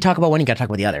however you talk about one, you got to talk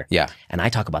about the other. Yeah. And I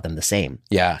talk about them the same.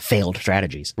 Yeah. Failed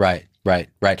strategies. Right.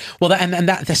 Well,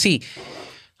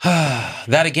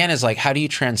 that again is like, how do you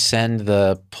transcend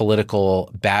the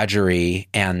political badgery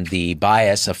and the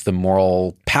bias of the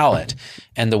moral palate?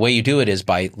 And the way you do it is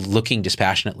by looking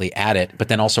dispassionately at it, but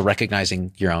then also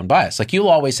recognizing your own bias. Like you'll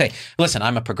always say, listen,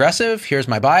 I'm a progressive, here's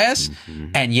my bias,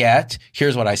 and yet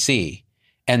here's what I see.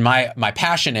 And my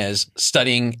passion is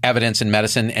studying evidence in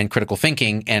medicine and critical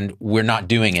thinking, and we're not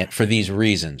doing it for these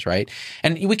reasons, right?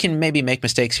 And we can maybe make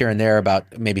mistakes here and there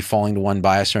about maybe falling to one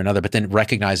bias or another, but then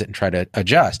recognize it and try to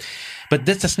adjust. But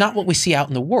that's not what we see out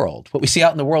in the world. What we see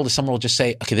out in the world is someone will just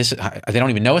say, okay, they don't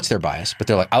even know it's their bias, but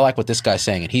they're like, I like what this guy's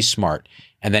saying, and he's smart.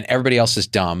 And then everybody else is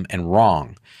dumb and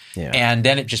wrong. Yeah. And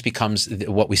then it just becomes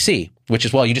what we see, which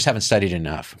is, well, you just haven't studied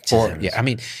enough.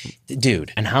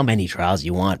 Dude. And how many trials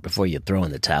you want before you throw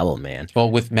in the towel, man? Well,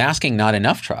 with masking, not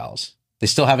enough trials. They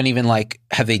still haven't even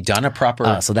have they done a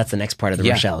proper... so that's the next part of the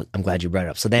Rochelle. I'm glad you brought it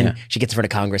up. So then she gets in front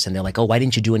of Congress and they're like, oh, why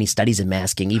didn't you do any studies in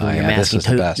masking, even when you're masking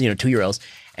 2-year-olds?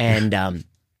 And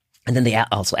then they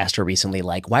also asked her recently,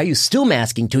 like, why are you still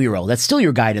masking 2-year-olds? That's still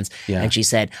your guidance. Yeah. And she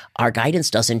said, our guidance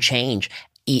doesn't change.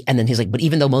 And then he's like, but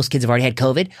even though most kids have already had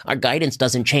COVID, our guidance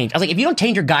doesn't change. I was like, if you don't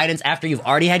change your guidance after you've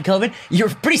already had COVID, you're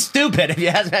pretty stupid. If you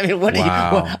ask, I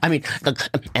mean,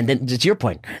 and then to your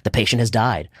point, the patient has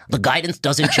died. The guidance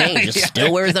doesn't change. It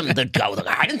still wears them. The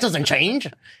guidance doesn't change.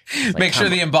 Like, make sure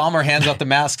the embalmer hands out the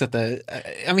masks at the,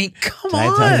 come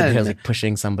on. I was like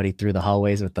pushing somebody through the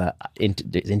hallways with the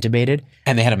intubated.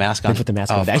 And they had a mask on. Put the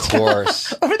mask on. Of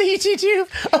course. Over the ET tube.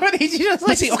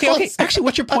 Like, okay. Actually,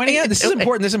 what you're pointing at, this is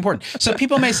important. So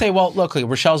people may say, well, look,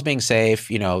 Rochelle's being safe.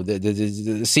 The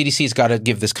CDC's got to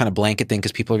give this kind of blanket thing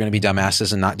because people are going to be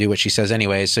dumbasses and not do what she says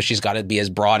anyways. So she's got to be as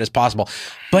broad as possible.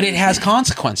 But it has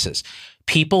consequences.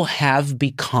 People have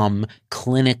become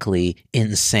clinically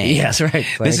insane. Yes, right.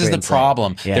 This is the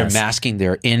problem. Yes. They're masking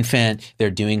their infant.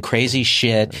 They're doing crazy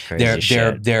shit.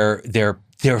 They're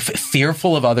They're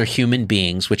fearful of other human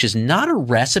beings, which is not a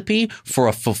recipe for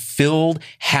a fulfilled,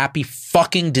 happy,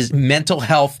 fucking mental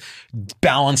health,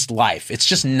 balanced life. It's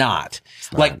just not.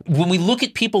 Like when we look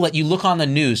at people that you look on the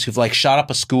news who've like shot up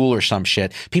a school or some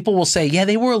shit, people will say, yeah,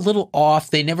 they were a little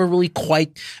off. They never really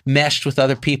quite meshed with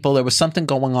other people. There was something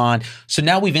going on. So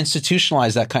now we've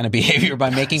institutionalized that kind of behavior by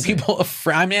making people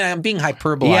afraid. I mean, I'm being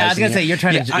hyperbolizing. Yeah, I was going to say, you're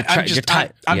trying to...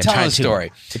 I'm telling the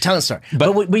story. You're telling the story.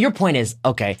 But your point is,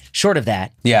 okay, short of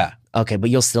that. Yeah. Okay, but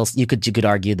you could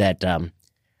argue that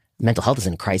mental health is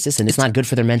in crisis and it's not good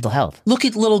for their mental health. Look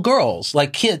at little girls,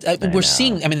 like kids. We're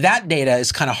seeing, I mean, that data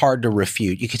is kind of hard to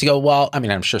refute. You could go, well, I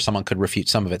mean, I'm sure someone could refute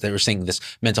some of it. They were seeing this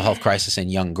mental health crisis in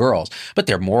young girls, but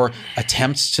there are more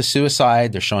attempts to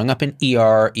suicide. They're showing up in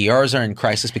ER. ERs are in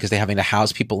crisis because they're having to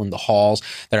house people in the halls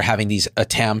that are having these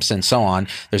attempts and so on.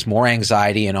 There's more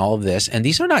anxiety and all of this. And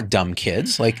these are not dumb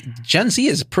kids. Like Gen Z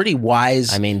is pretty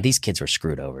wise. I mean, these kids were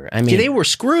screwed over. I mean, they were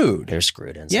screwed. They're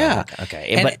screwed. And yeah.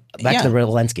 Okay. But back to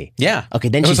Walensky. Yeah. Okay.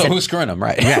 Then she so said, who's screwing them,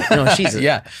 right? Yeah. No, she's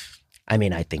yeah. I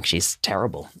mean, I think she's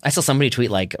terrible. I saw somebody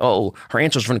tweet like, "Oh, her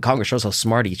answers from Congress shows how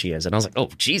smart she is," and I was like, "Oh,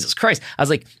 Jesus Christ!" I was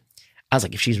like,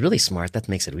 if she's really smart, that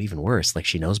makes it even worse. Like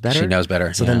she knows better. She knows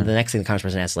better. So then the next thing the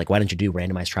Congressperson asked, like, "Why don't you do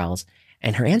randomized trials?"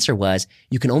 And her answer was,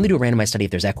 "You can only do a randomized study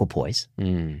if there's equipoise."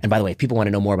 And by the way, if people want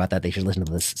to know more about that, they should listen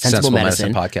to this Sensible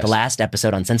Medicine podcast. The last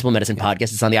episode on Sensible Medicine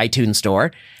podcast. It's on the iTunes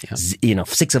store. Yeah.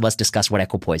 6 of us discuss what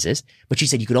equipoise is. But she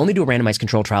said you could only do a randomized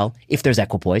control trial if there's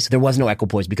equipoise. There was no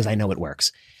equipoise because I know it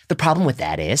works. The problem with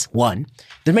that is, one,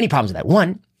 there are many problems with that.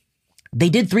 One, they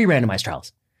did 3 randomized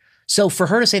trials. So for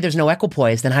her to say there's no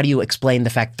equipoise, then how do you explain the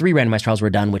fact 3 randomized trials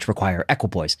were done which require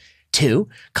equipoise? 2,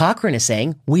 Cochrane is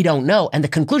saying, we don't know. And the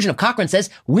conclusion of Cochrane says,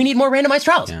 we need more randomized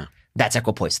trials. Yeah. That's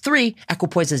equipoise. 3,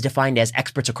 equipoise is defined as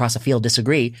experts across a field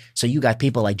disagree. So you got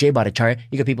people like Jay Bhattacharya,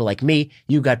 you got people like me,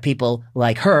 you got people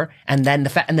like her, and then the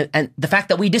fact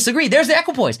that we disagree, there's the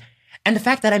equipoise. And the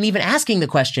fact that I'm even asking the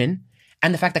question,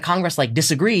 and the fact that Congress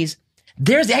disagrees,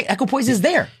 there's the equipoise is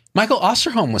there. Michael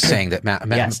Osterholm was saying that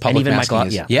yes, public and even masking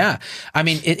Michael, is, yeah. I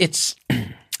mean, it's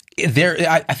there.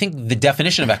 I think the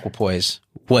definition of equipoise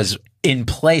was in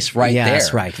place there.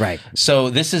 Yes, right. So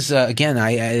this is again,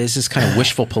 this is kind of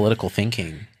wishful political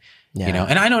thinking. Yeah. You know,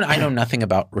 and I know nothing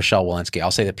about Rochelle Walensky.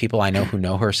 I'll say that people I know who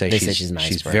know her say she's nice.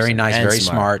 She's very nice, very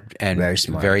smart, and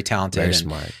very talented, very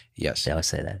smart. Yes, they always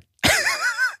say that.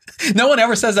 No one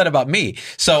ever says that about me.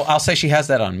 So I'll say she has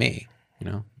that on me.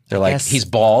 You know, they're like, he's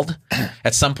bald.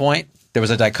 At some point, there was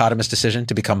a dichotomous decision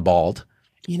to become bald.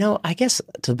 You know, I guess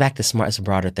to back to smart as a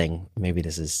broader thing, maybe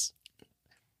this is.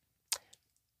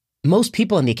 Most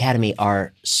people in the academy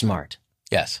are smart.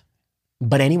 Yes.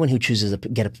 But anyone who chooses to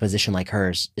get a position like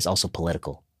hers is also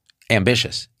political.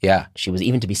 Ambitious. Yeah. She was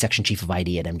even to be section chief of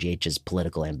ID at MGH's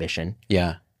political ambition.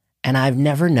 Yeah. And I've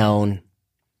never known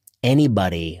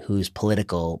anybody who's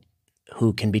political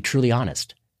who can be truly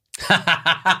honest.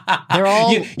 They're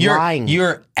all lying.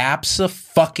 You're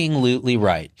abso-fucking-lutely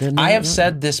right. I have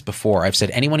said this before. I've said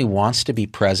anyone who wants to be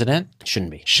president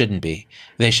shouldn't be.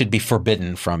 They should be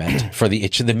forbidden from it. For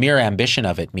the mere ambition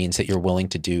of it means that you're willing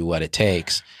to do what it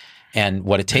takes. And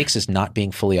what it takes is not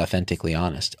being fully authentically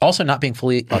honest. Also not being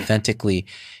fully authentically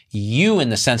you in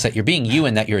the sense that you're being you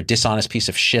and that you're a dishonest piece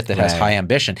of shit that has high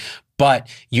ambition. But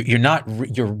you're not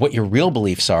what your real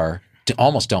beliefs are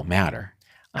almost don't matter.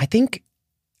 I think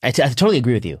I totally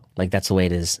agree with you. Like that's the way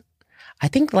it is. I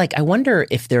think I wonder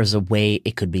if there's a way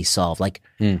it could be solved. Like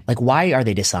why are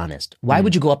they dishonest? Why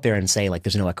would you go up there and say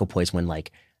there's no equipoise when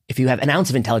if you have an ounce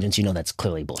of intelligence, you know that's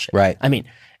clearly bullshit. Right. I mean,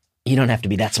 you don't have to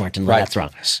be that smart to know that's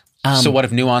wrong. So what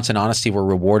if nuance and honesty were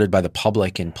rewarded by the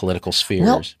public in political spheres?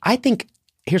 Well,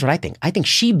 here's what I think. I think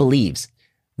she believes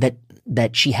that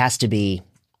she has to be,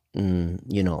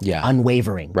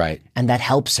 unwavering. Right. And that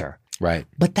helps her. Right.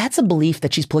 But that's a belief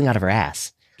that she's pulling out of her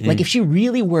ass. If she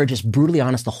really were just brutally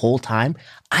honest the whole time,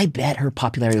 I bet her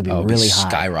popularity would be really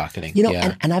high.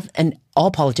 Skyrocketing. And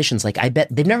all politicians, I bet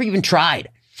they've never even tried.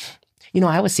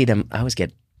 I always see them,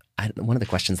 one of the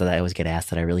questions that I always get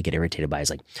asked that I really get irritated by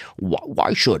is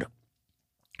why should,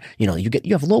 you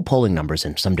have low polling numbers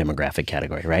in some demographic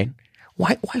category, right?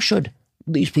 Why should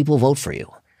these people vote for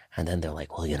you? And then they're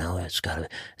like, well, it's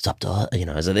up to us,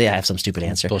 they have some stupid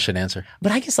answer. Bullshit answer.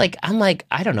 But I guess I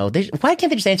don't know. Why can't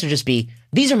they just answer just be,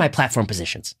 these are my platform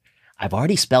positions. I've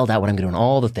already spelled out what I'm going to do on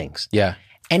all the things. Yeah.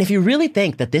 And if you really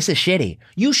think that this is shitty,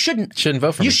 you shouldn't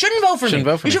vote for me. You shouldn't vote for me.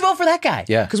 You should vote for that guy.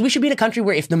 Yeah. Because we should be in a country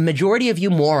where if the majority of you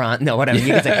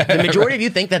the majority of you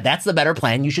think that that's the better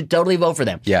plan, you should totally vote for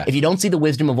them. Yeah. If you don't see the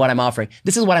wisdom of what I'm offering,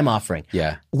 this is what I'm offering.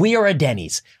 Yeah. We are a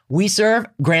Denny's. We serve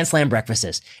Grand Slam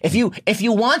breakfasts. If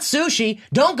you want sushi,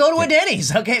 don't go to a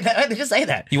Denny's. Okay, just say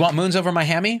that. You want moons over my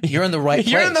hammy? You're in the right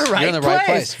place. You're in the right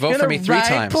place. Vote for me 3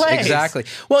 times. Place. Exactly.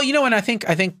 Well, you know, and I think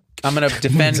I'm going to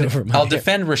defend. I'll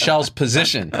defend Rochelle's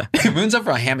position. Moons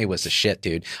over my hammy was the shit,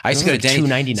 dude. I used to go to Denny's.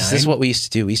 $2.99. This is what we used to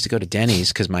do. We used to go to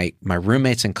Denny's because my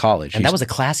roommates in college. And that was a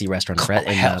classy restaurant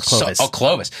in Clovis.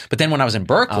 Clovis. But then when I was in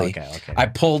Berkeley, I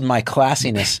pulled my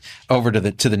classiness over to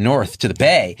the north, to the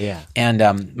Bay. Yeah.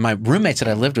 And my roommates that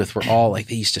I lived with were all like,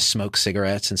 they used to smoke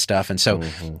cigarettes and stuff. And so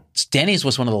Denny's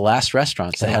was one of the last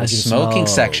restaurants that had a smoking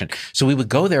section. So we would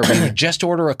go there. We would just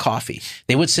order a coffee.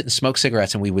 They would sit and smoke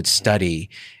cigarettes and we would study.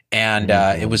 And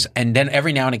and then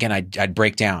every now and again I'd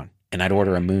break down and I'd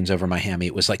order a moons over my hammy.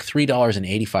 It was like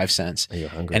 $3.85. You're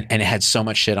hungry. And it had so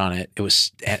much shit on it. It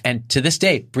was, and to this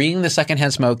day, breathing the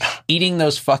secondhand smoke, eating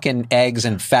those fucking eggs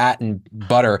and fat and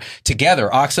butter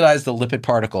together, oxidize the lipid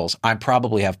particles. I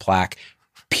probably have plaque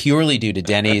purely due to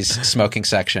Denny's smoking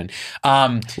section.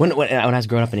 When I was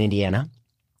growing up in Indiana,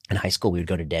 in high school, we would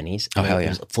go to Denny's. Oh, hell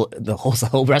yeah. The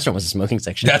whole restaurant was a smoking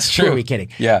section. That's true. Who are we kidding?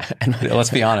 Yeah. And let's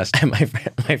be honest. And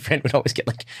my friend would always get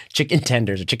like chicken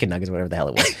tenders or chicken nuggets, whatever the hell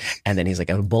it was. And then he's like,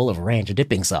 a bowl of ranch or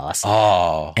dipping sauce.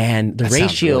 Oh. And the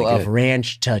ratio of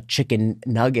ranch to chicken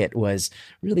nugget was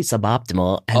really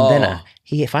suboptimal. And then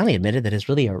he finally admitted that it's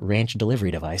really a ranch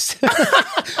delivery device.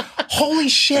 Holy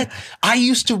shit. I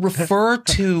used to refer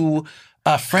to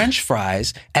French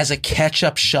fries as a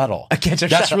ketchup shuttle.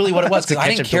 That's really what it was, because I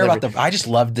didn't care about I just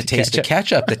loved the taste of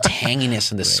ketchup, the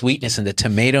tanginess and the sweetness and the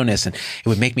tomato-ness, and it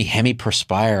would make me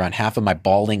hemiperspire on half of my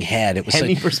balding head. It was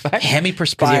hemiperspire?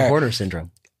 Hemiperspire. Because you have Horner syndrome.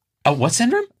 Oh, what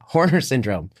syndrome? Horner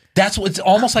syndrome. That's what, it's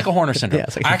almost like a Horner syndrome.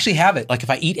 Yeah, I actually have it. Like if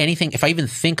I eat anything, if I even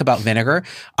think about vinegar,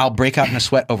 I'll break out in a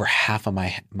sweat over half of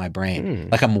my brain.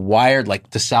 Like I'm wired, like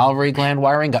the salivary gland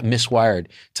wiring got miswired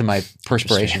to my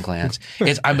perspiration glands.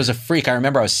 I was a freak. I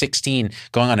remember I was 16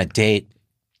 going on a date.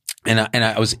 And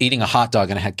I was eating a hot dog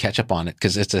and I had ketchup on it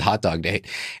because it's a hot dog date.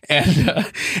 And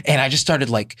I just started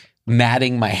like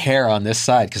matting my hair on this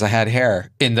side because I had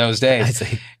hair in those days.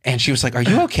 And she was like, "Are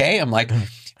you okay?" I'm like,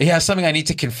 "Yeah, something I need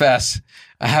to confess.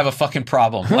 I have a fucking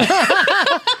problem."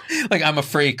 Like I'm a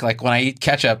freak. Like when I eat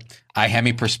ketchup, I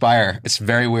hemiperspire. It's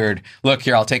very weird. Look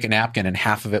here, I'll take a napkin and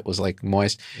half of it was like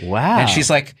moist. Wow. And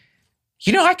she's like,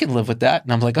 "You know, I can live with that."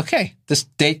 And I'm like, "Okay, this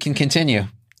date can continue."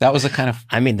 That was a kind of...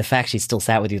 I mean, the fact she still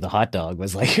sat with you, the hot dog,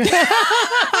 was like...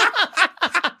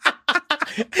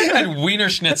 And Wiener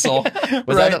Schnitzel.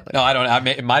 Was that? No, I don't.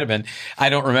 It might have been. I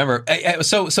don't remember.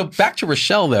 So back to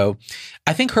Rochelle, though.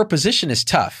 I think her position is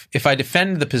tough. If I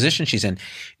defend the position she's in,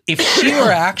 if she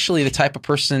were actually the type of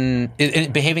person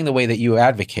behaving the way that you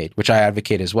advocate, which I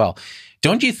advocate as well,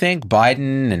 don't you think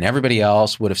Biden and everybody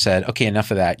else would have said, "Okay,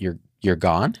 enough of that. You're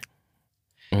gone,"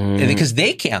 because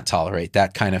they can't tolerate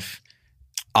that kind of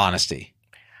honesty.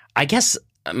 I guess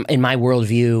in my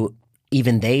worldview,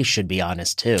 even they should be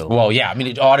honest too. Well, yeah. I mean,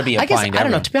 it ought to be applying to I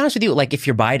don't know. everyone. To be honest with you, like if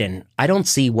you're Biden, I don't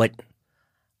see what,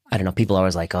 I don't know. People are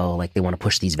always like, oh, like they want to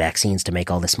push these vaccines to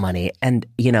make all this money. And,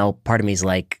 you know, part of me is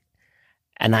like,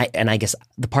 and I guess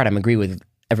the part I'm agree with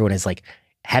everyone is like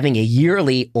having a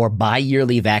yearly or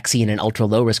bi-yearly vaccine in ultra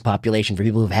low risk population for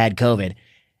people who've had COVID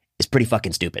is pretty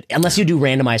fucking stupid. Unless you do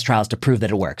randomized trials to prove that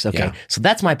it works. Okay. Yeah. So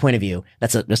that's my point of view.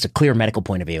 That's just a clear medical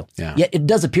point of view. Yeah. Yet it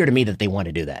does appear to me that they want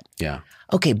to do that. Yeah.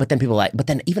 Okay, but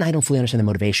then even I don't fully understand the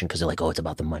motivation because they're like, oh, it's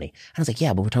about the money. And I was like,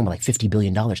 yeah, but we're talking about like $50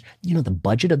 billion. You know, the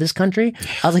budget of this country?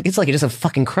 I was like, it's like just a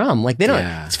fucking crumb. Like they don't,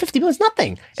 it's $50 billion, it's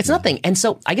nothing. It's nothing. And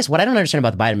so I guess what I don't understand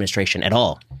about the Biden administration at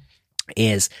all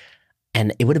is,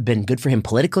 and it would have been good for him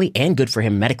politically and good for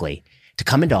him medically to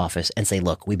come into office and say,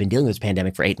 look, we've been dealing with this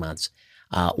pandemic for 8 months.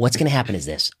 What's going to happen is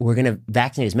this. We're going to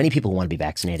vaccinate as many people who want to be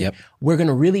vaccinated. Yep. We're going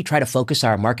to really try to focus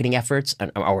our marketing efforts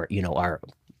and our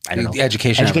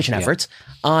education efforts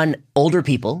on older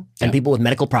people and people with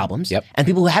medical problems and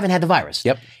people who haven't had the virus.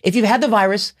 Yep. If you've had the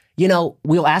virus, you know,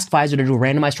 we'll ask Pfizer to do a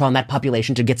randomized trial on that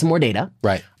population to get some more data.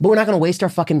 Right. But we're not going to waste our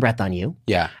fucking breath on you.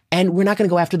 Yeah. And we're not going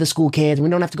to go after the school kids. We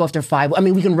don't have to go after 5. I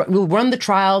mean, we'll run the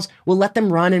trials. We'll let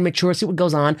them run and mature, see what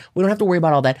goes on. We don't have to worry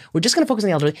about all that. We're just going to focus on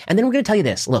the elderly. And then we're going to tell you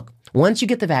this. Look, once you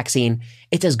get the vaccine,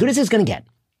 it's as good as it's going to get.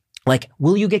 Like,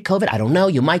 will you get COVID? I don't know.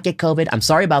 You might get COVID. I'm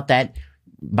sorry about that.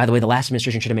 By the way, the last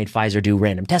administration should have made Pfizer do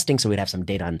random testing so we'd have some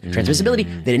data on transmissibility.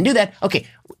 They didn't do that. Okay,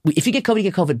 if you get COVID, you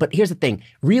get COVID. But here's the thing.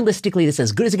 Realistically, this is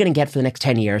as good as it's going to get for the next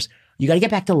 10 years. You got to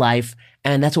get back to life.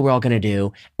 And that's what we're all going to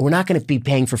do. We're not going to be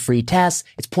paying for free tests.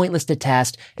 It's pointless to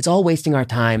test. It's all wasting our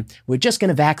time. We're just going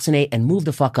to vaccinate and move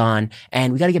the fuck on.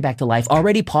 And we got to get back to life.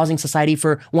 Already pausing society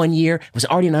for 1 year. It was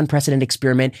already an unprecedented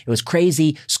experiment. It was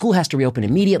crazy. School has to reopen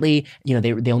immediately. You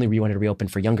know, they only wanted to reopen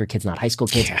for younger kids, not high school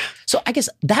kids. Yeah. So I guess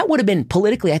that would have been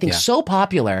politically, I think, so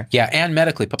popular. Yeah, and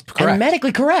medically correct. And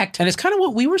medically correct. And it's kind of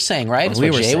what we were saying, right? It's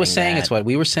what Jay was saying. It's what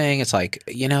we were saying. It's like,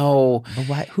 you know. But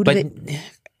why,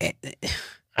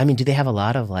 I mean, do they have a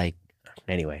lot of like,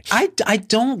 anyway. I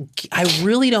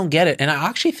really don't get it. And I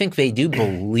actually think they do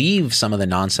believe some of the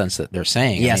nonsense that they're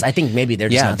saying. Yes, I think maybe they're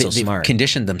just not so smart.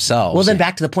 Conditioned themselves. Well, then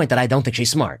back to the point that I don't think she's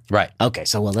smart. Right. Okay,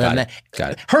 so well, then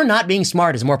Got it. Her not being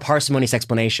smart is a more parsimonious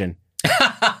explanation.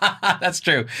 That's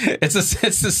true. It's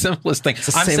the simplest thing.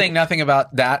 I'm saying nothing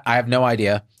about that. I have no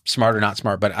idea, smart or not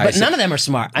smart. But none of them are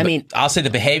smart. I mean, I'll say the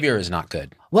behavior is not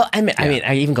good. Well, I mean,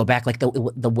 I even go back like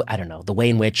the I don't know, the way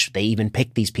in which they even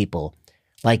pick these people.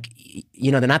 Like,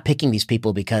 you know, they're not picking these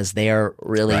people because they are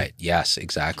really right. Yes,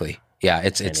 exactly. Yeah,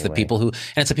 it's the people who,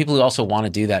 and it's the people who also want to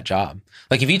do that job.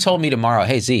 Like if you told me tomorrow,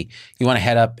 hey Z, you want to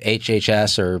head up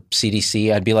HHS or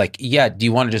CDC, I'd be like, yeah. Do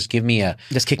you want to just give me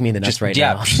just kick me in the nuts right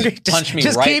now? Punch me.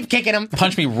 Just right, keep kicking him.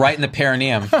 Punch me right in the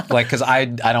perineum, like because I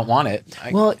don't want it.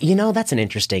 Well, you know, that's an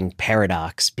interesting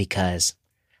paradox because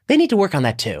they need to work on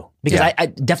that too. Because I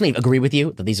definitely agree with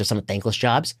you that these are some thankless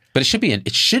jobs. But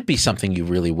it should be something you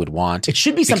really would want. It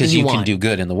should be something because you can do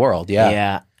good in the world. Yeah.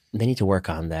 Yeah. They need to work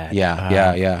on that.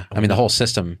 Yeah. I mean, the whole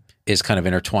system is kind of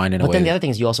intertwined in a way. But then the other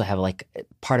thing is you also have like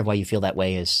part of why you feel that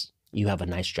way is you have a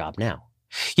nice job now.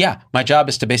 Yeah. My job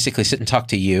is to basically sit and talk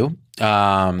to you.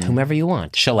 Whomever you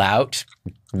want. Chill out,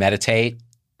 meditate,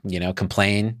 you know,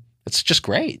 complain. It's just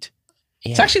great.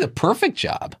 Yeah. It's actually the perfect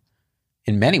job.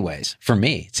 In many ways, for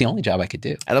me, it's the only job I could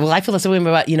do. Well, I feel the same way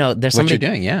about, you know, there's somebody. What you're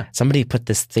doing, yeah. Somebody put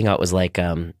this thing out, was like,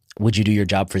 would you do your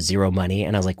job for zero money?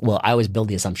 And I was like, well, I always build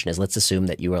the assumption is let's assume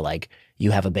that you are like,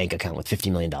 you have a bank account with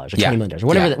 $50 million or $20 million, or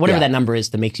whatever that number is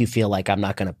that makes you feel like I'm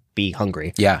not going to be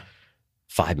hungry. Yeah.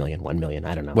 5 million, 1 million,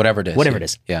 I don't know. Whatever it is. Whatever it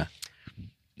is. Yeah.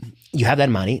 You have that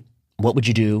money. What would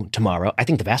you do tomorrow? I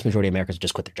think the vast majority of Americans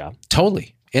just quit their job.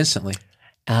 Totally. Instantly.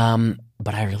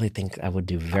 But I really think I would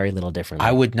do very little differently.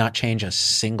 I would not change a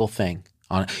single thing.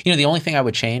 The only thing I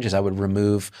would change is I would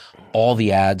remove all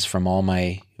the ads from all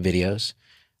my videos.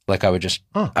 Like I would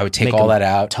take all that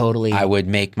out. Totally. I would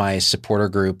make my supporter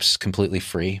groups completely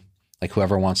free. Like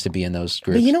whoever wants to be in those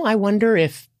groups. But you know, I wonder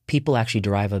if people actually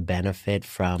derive a benefit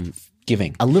from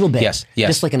giving a little bit. Yes.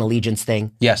 Just like an allegiance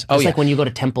thing. Yes. It's like when you go to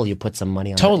temple, you put some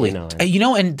money on totally. That,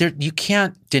 and you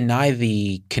can't deny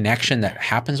the connection that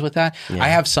happens with that. Yeah. I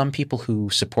have some people who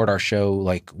support our show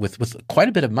like with quite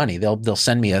a bit of money. They'll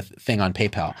send me a thing on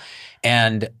PayPal,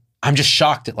 and I'm just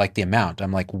shocked at like the amount.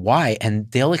 I'm like, why? And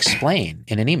they'll explain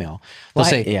in an email. They'll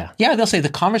say, they'll say the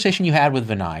conversation you had with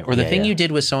Vinay or the thing you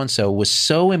did with so-and-so was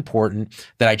so important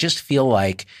that I just feel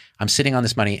like I'm sitting on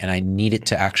this money and I need it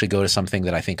to actually go to something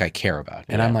that I think I care about.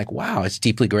 And I'm like, wow, it's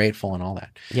deeply grateful and all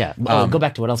that. Yeah. Go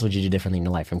back to what else would you do differently in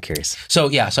your life? I'm curious.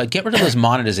 So I'd get rid of those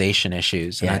monetization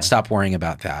issues and I'd stop worrying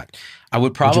about that. I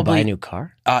would probably— Would you buy a new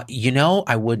car?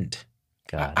 I wouldn't.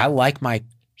 God. I like my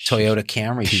Toyota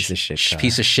Camry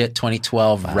piece of shit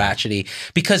 2012 ratchety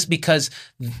because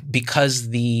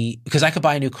I could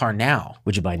buy a new car now.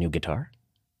 Would you buy a new guitar?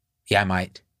 Yeah, I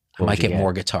might. I might get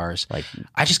more guitars. Like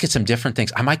I just get some different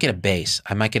things. I might get a bass.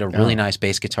 I might get a really nice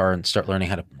bass guitar and start learning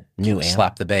how to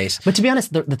slap the bass. But to be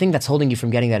honest, the thing that's holding you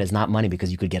from getting that is not money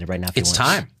because you could get it right now if you want. It's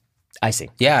time. I see.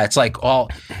 Yeah, it's like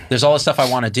there's all this stuff I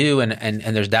want to do and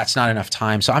that's not enough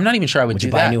time. So I'm not even sure I would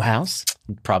do that. Would you buy a new house?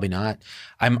 Probably not.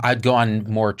 I'd go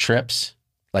on more trips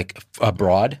like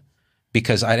abroad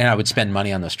because I would spend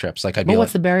money on those trips. Like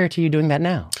what's the barrier to you doing that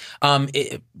now?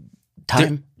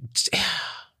 Time.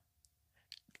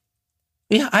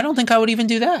 Yeah, I don't think I would even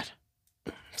do that.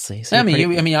 See,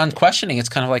 on questioning, it's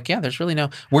kind of like, there's really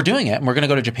we're doing it. And we're going to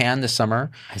go to Japan this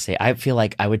summer. I feel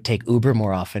like I would take Uber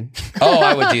more often. Oh,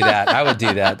 I would do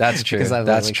that. That's true.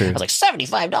 That's true. I was like,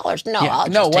 $75? No, I'll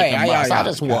just take a bus. I'll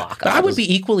just walk. I would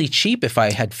be equally cheap if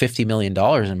I had $50 million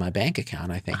in my bank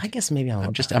account, I think. I guess maybe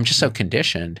I'm just so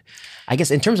conditioned. I guess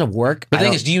in terms of work. The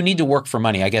thing is, do you need to work for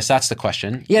money? I guess that's the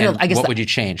question. Yeah, no, I guess. What would you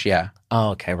change? Yeah.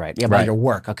 Oh, okay, right. Yeah, about your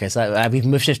work. Okay, so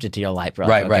we've shifted to your life.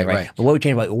 Right. But what would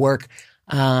change about your work?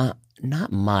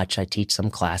 Not much. I teach some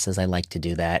classes. I like to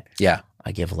do that. Yeah.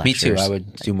 I give lectures. Me too. I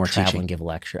would do more travel teaching. And give a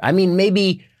lecture. I mean,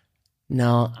 maybe,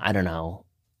 no, I don't know.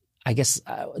 I guess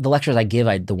the lectures I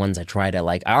give, the ones I try to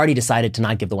like, I already decided to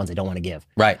not give the ones I don't want to give.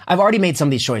 Right. I've already made some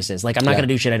of these choices. Like, I'm not going to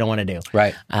do shit I don't want to do.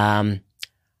 Right.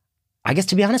 I guess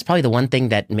to be honest, probably the one thing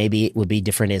that maybe would be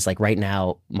different is like right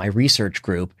now, my research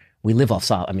group, we live off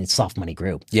soft money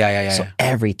group. Yeah. So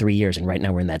every 3 years, and right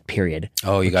now we're in that period.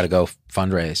 Oh, you got to go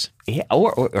fundraise. Yeah,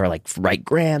 or like write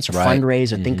grants or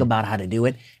fundraise or think about how to do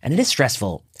it. And it is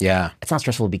stressful. Yeah. It's not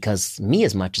stressful because me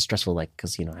as much. It's stressful like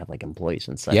because, I have like employees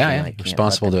and such. Yeah, and yeah.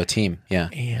 Responsible to a team. Yeah.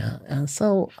 Yeah.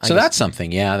 So that's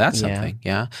something. Yeah, that's something.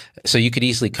 Yeah. So you could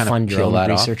easily kind fund of your peel own that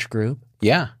research off. group.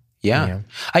 Yeah.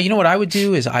 You know what I would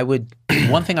do is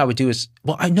one thing I would do is,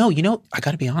 I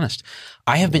got to be honest.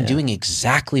 I have been doing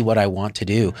exactly what I want to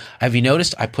do. Have you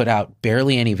noticed I put out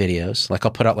barely any videos? Like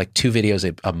I'll put out like 2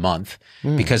 videos a month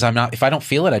because if I don't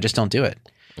feel it, I just don't do it.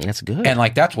 That's good. And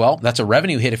like that's a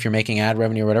revenue hit if you're making ad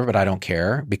revenue or whatever, but I don't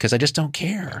care because I just don't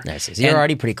care. Nice. So you're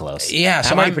already pretty close. Yeah.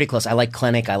 So I'm already pretty close. I like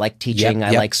clinic. I like teaching.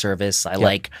 Yep. I like service. I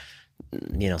like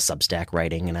Substack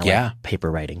writing, and I like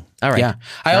paper writing. All right. Yeah.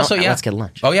 Let's get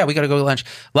lunch. Oh yeah, we got to go to lunch.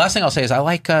 Last thing I'll say is I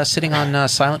like sitting on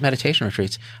silent meditation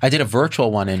retreats. I did a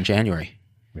virtual one in January.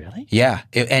 Really? Yeah.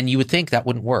 And you would think that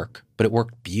wouldn't work, but it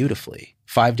worked beautifully.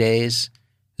 5 days,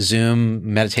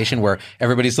 Zoom meditation where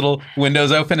everybody's little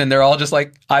windows open and they're all just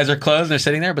like eyes are closed and they're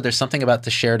sitting there, but there's something about the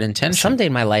shared intention. Someday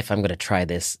in my life, I'm going to try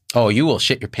this. Oh, you will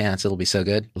shit your pants. It'll be so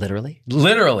good. Literally?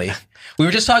 Literally. We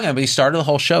were just talking about, we started the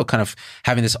whole show kind of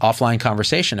having this offline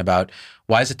conversation about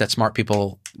why is it that smart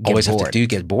people always have to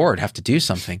get bored, have to do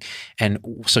something. And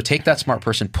so take that smart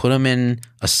person, put them in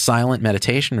a silent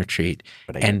meditation retreat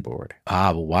get bored.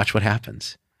 Well, watch what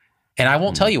happens. And I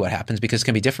won't tell you what happens because it's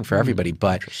going to be different for everybody,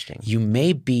 but you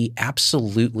may be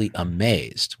absolutely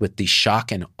amazed with the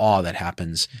shock and awe that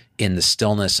happens in the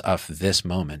stillness of this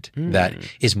moment that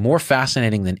is more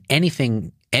fascinating than any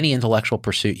intellectual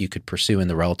pursuit you could pursue in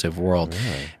the relative world.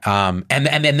 And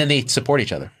then they support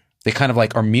each other. They kind of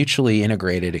like are mutually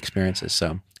integrated experiences.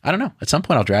 So I don't know. At some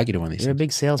point, I'll drag you to one of these. You're a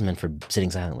big salesman for sitting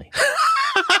silently.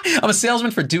 I'm a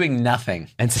salesman for doing nothing.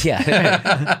 And so,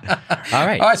 yeah. All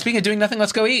right. Speaking of doing nothing,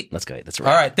 let's go eat. Let's go eat. That's right.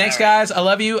 All right. Thanks, guys. I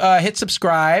love you. Hit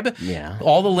subscribe. Yeah.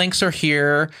 All the links are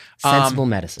here. Sensible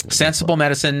Medicine. Sensible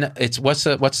Medicine. It's what's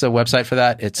the website for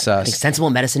that? It's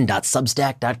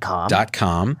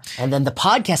sensiblemedicine.substack.com. And then the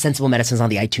podcast Sensible Medicine is on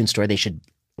the iTunes store. They should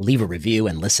leave a review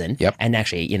and listen. Yep. And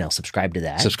actually, subscribe to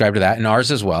that. Subscribe to that and ours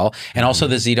as well. And also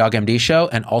the ZDogg MD show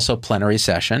and also Plenary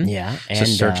Session. Yeah. And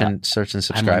so search and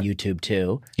subscribe. I'm on YouTube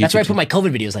too. That's where I put my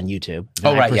COVID videos on YouTube.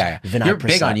 Vinay right. Yeah. Vinay You're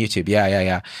Prasad. big on YouTube.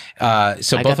 Yeah.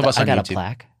 So both of us on YouTube. I got a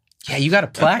plaque. Yeah, you got a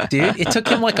plaque, dude. It took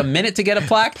him like a minute to get a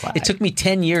plaque. It took me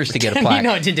 10 years to get a plaque.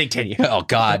 It didn't take 10 years. Oh,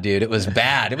 God, dude. It was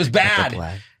bad. It was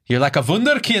bad. You're like a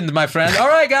wunderkind, my friend. All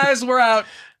right, guys, we're out.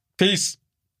 Peace.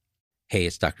 Hey,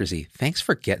 it's Dr. Z. Thanks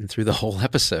for getting through the whole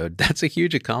episode. That's a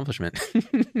huge accomplishment.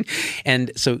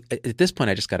 And so at this point,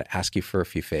 I just got to ask you for a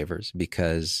few favors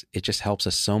because it just helps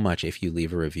us so much if you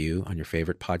leave a review on your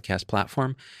favorite podcast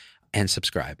platform and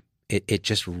subscribe. It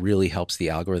just really helps the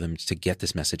algorithms to get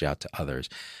this message out to others.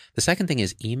 The second thing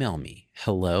is email me,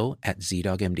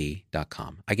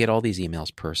 hello@zdoggmd.com. I get all these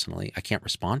emails personally. I can't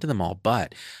respond to them all,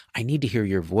 but I need to hear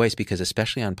your voice because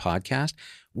especially on podcast,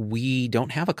 we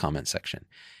don't have a comment section.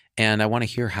 And I want to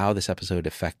hear how this episode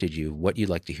affected you, what you'd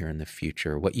like to hear in the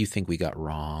future, what you think we got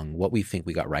wrong, what we think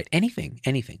we got right, anything,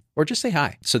 or just say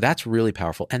hi. So that's really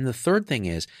powerful. And the third thing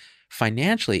is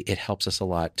financially, it helps us a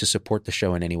lot to support the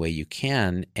show in any way you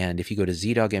can. And if you go to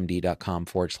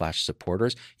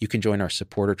zdoggmd.com/supporters, you can join our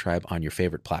supporter tribe on your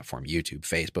favorite platform, YouTube,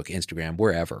 Facebook, Instagram,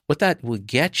 wherever. What that will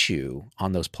get you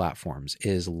on those platforms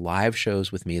is live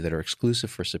shows with me that are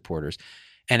exclusive for supporters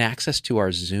and access to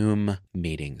our Zoom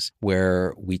meetings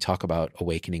where we talk about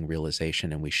awakening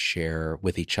realization and we share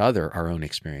with each other our own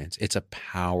experience. It's a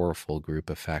powerful group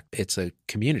effect. It's a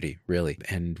community, really.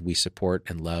 And we support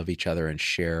and love each other and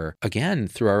share, again,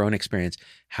 through our own experience,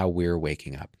 how we're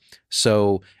waking up.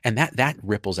 So, and that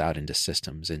ripples out into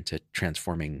systems, into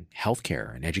transforming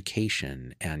healthcare and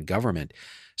education and government.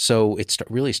 So it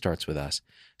really starts with us.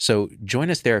 So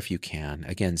join us there if you can.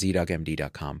 Again,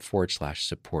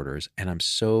 zdoggmd.com/supporters. And I'm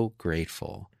so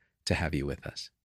grateful to have you with us.